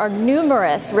that there are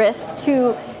numerous risks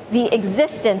to the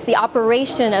existence, the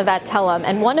operation of Adtalem,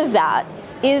 and one of that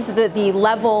is the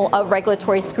level of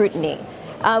regulatory scrutiny.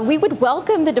 We would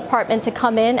welcome the department to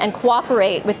come in and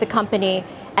cooperate with the company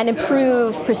and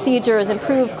improve procedures,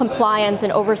 improve compliance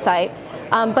and oversight.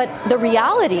 But the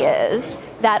reality is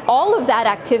that all of that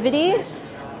activity,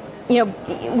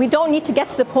 we don't need to get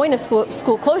to the point of school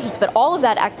closures, but all of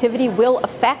that activity will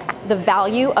affect the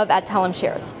value of Adtalem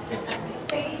shares.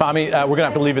 Fahmi, we're going to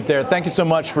have to leave it there. Thank you so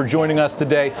much for joining us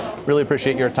today. Really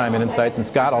appreciate your time and insights. And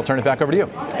Scott, I'll turn it back over to you.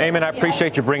 Eamon, I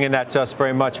appreciate you bringing that to us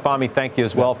very much. Fahmi, thank you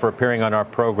as well for appearing on our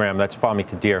program. That's Fahmi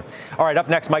Kadir. All right, up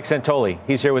next, Mike Santoli.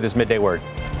 He's here with his midday word.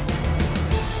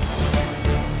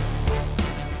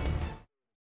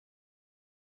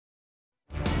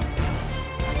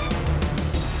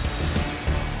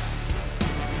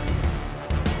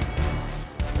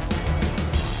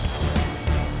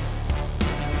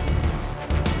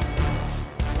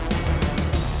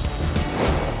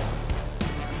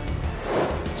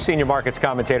 Senior markets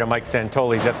commentator Mike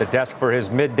Santoli's at the desk for his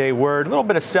midday word. A little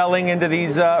bit of selling into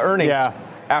these earnings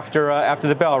after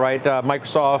the bell, right?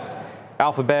 Microsoft,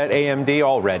 Alphabet, AMD,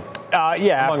 all red.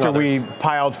 After we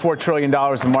piled $4 trillion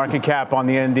in market cap on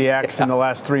the NDX in the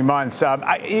last 3 months.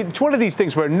 It's one of these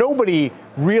things where nobody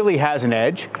really has an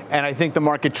edge, and I think the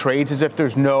market trades as if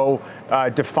there's no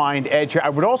defined edge here. I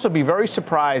would also be very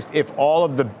surprised if all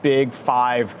of the big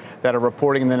five that are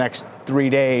reporting in the next 3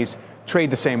 days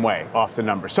trade the same way off the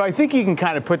numbers. So I think you can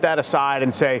kind of put that aside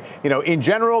and say, in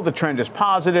general, the trend is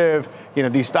positive.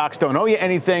 These stocks don't owe you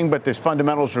anything, but their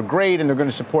fundamentals are great, and they're going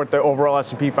to support the overall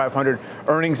S&P 500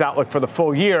 earnings outlook for the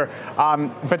full year.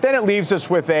 But then it leaves us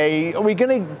with are we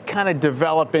going to kind of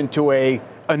develop into a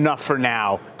enough for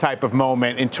now type of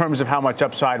moment in terms of how much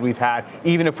upside we've had,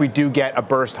 even if we do get a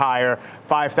burst higher,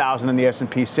 5,000 in the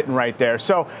S&P sitting right there.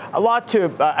 So a lot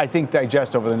to, I think,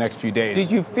 digest over the next few days.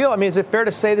 Did you feel, is it fair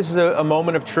to say this is a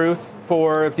moment of truth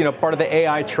for, part of the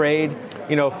AI trade,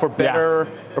 for better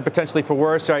or potentially for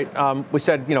worse, right? We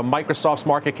said, Microsoft's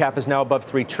market cap is now above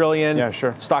 $3 trillion. Yeah,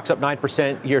 sure. Stock's up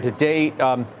 9% year to date.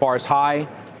 Bar's high.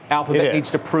 Alphabet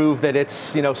needs to prove that it's,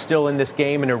 still in this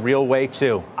game in a real way,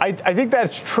 too. I think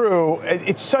that's true.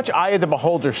 It's such eye of the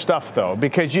beholder stuff, though,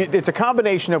 because it's a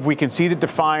combination of we can see the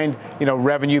defined,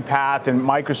 revenue path, and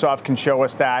Microsoft can show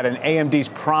us that, and AMD's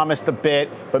promised a bit,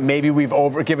 but maybe we've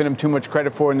given them too much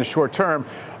credit for in the short term.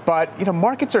 But,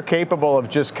 markets are capable of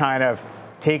just kind of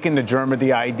taking the germ of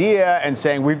the idea and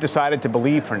saying we've decided to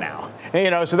believe for now.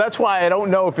 So that's why I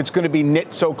don't know if it's going to be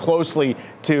knit so closely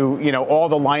to, all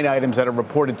the line items that are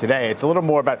reported today. It's a little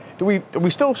more about, do we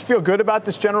still feel good about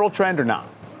this general trend or not?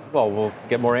 Well, we'll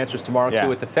get more answers tomorrow, too,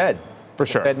 with the Fed. For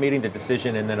sure. The Fed meeting, the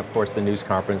decision, and then, of course, the news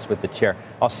conference with the chair.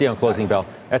 I'll see you on Closing Bell.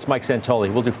 That's Mike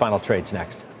Santoli. We'll do final trades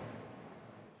next.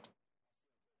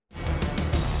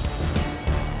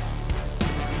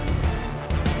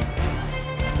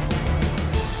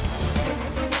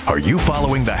 Are you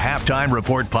following the Halftime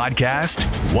Report podcast?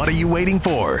 What are you waiting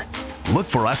for? Look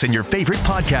for us in your favorite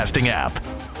podcasting app.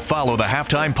 Follow the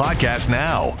Halftime Podcast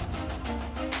now.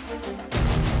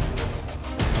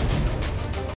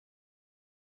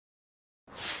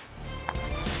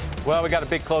 Well, we got a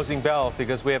big closing bell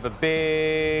because we have a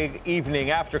big evening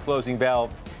after closing bell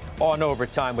on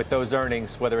overtime with those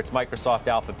earnings, whether it's Microsoft,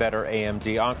 Alphabet, or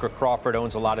AMD. Ankur Crawford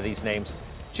owns a lot of these names.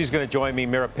 She's going to join me,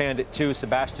 Mira Pandit, too,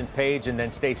 Sebastian Page, and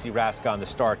then Stacey Rasgon, the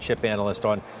star chip analyst,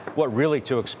 on what really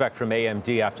to expect from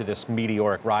AMD after this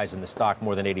meteoric rise in the stock,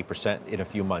 more than 80% in a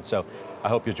few months. So I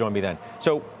hope you'll join me then.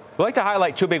 So we'd like to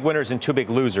highlight two big winners and two big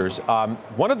losers.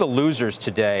 One of the losers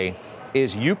today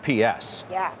is UPS,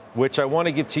 which I want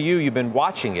to give to you. You've been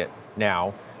watching it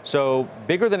now. So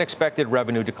bigger than expected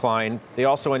revenue decline. They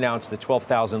also announced the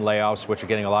 12,000 layoffs, which are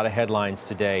getting a lot of headlines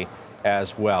today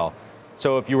as well.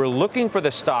 So if you were looking for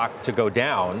the stock to go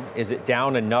down, is it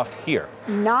down enough here?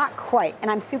 Not quite.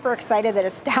 And I'm super excited that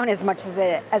it's down as much as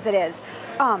it is.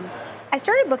 I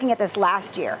started looking at this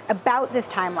last year, about this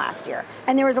time last year,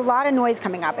 and there was a lot of noise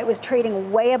coming up. It was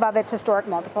trading way above its historic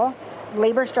multiple.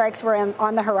 Labor strikes were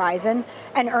on the horizon,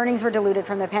 and earnings were diluted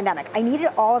from the pandemic. I needed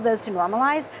all of those to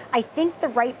normalize. I think the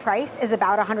right price is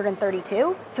about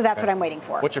 132, so that's what I'm waiting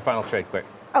for. What's your final trade, quick?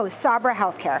 Oh, Sabra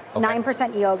Healthcare,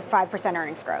 9% yield, 5%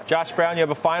 earnings growth. Josh Brown, you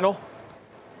have a final?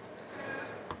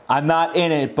 I'm not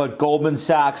in it, but Goldman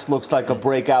Sachs looks like a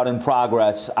breakout in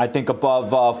progress. I think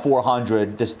above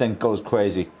 400, this thing goes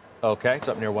crazy. Okay, it's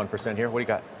up near 1% here. What do you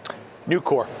got?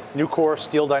 Nucor,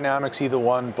 Steel Dynamics, either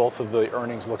one, both of the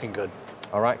earnings looking good.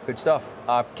 All right, good stuff.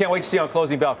 Can't wait to see you on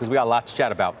Closing Bell because we got a lot to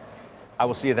chat about. I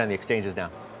will see you then. The exchange is now.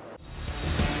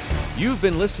 You've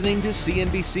been listening to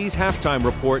CNBC's Halftime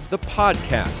Report, the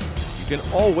podcast. You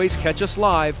can always catch us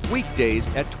live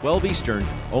weekdays at 12 Eastern,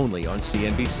 only on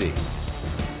CNBC.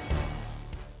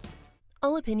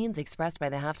 opinions expressed by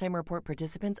the Halftime Report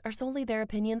participants are solely their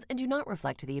opinions and do not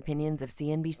reflect the opinions of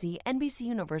CNBC, NBC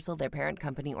Universal, their parent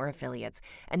company, or affiliates,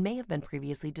 and may have been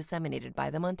previously disseminated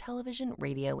by them on television,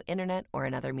 radio, internet, or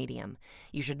another medium.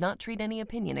 You should not treat any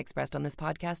opinion expressed on this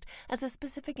podcast as a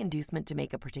specific inducement to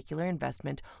make a particular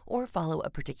investment or follow a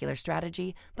particular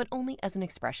strategy, but only as an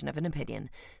expression of an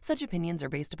opinion. Such opinions are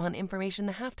based upon information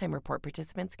the Halftime Report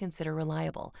participants consider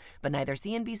reliable, but neither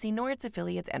CNBC nor its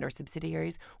affiliates and or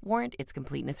subsidiaries warrant its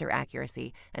completeness or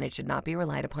accuracy, and it should not be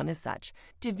relied upon as such.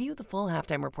 To view the full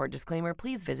Halftime Report disclaimer,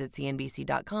 please visit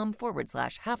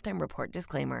cnbc.com/halftime report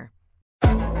disclaimer.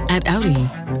 At Audi,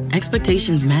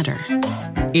 expectations matter.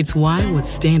 It's why what's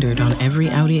standard on every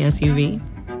Audi SUV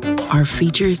are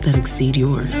features that exceed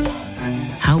yours.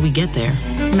 How we get there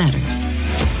matters.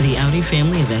 The Audi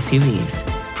family of SUVs.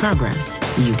 Progress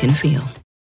you can feel.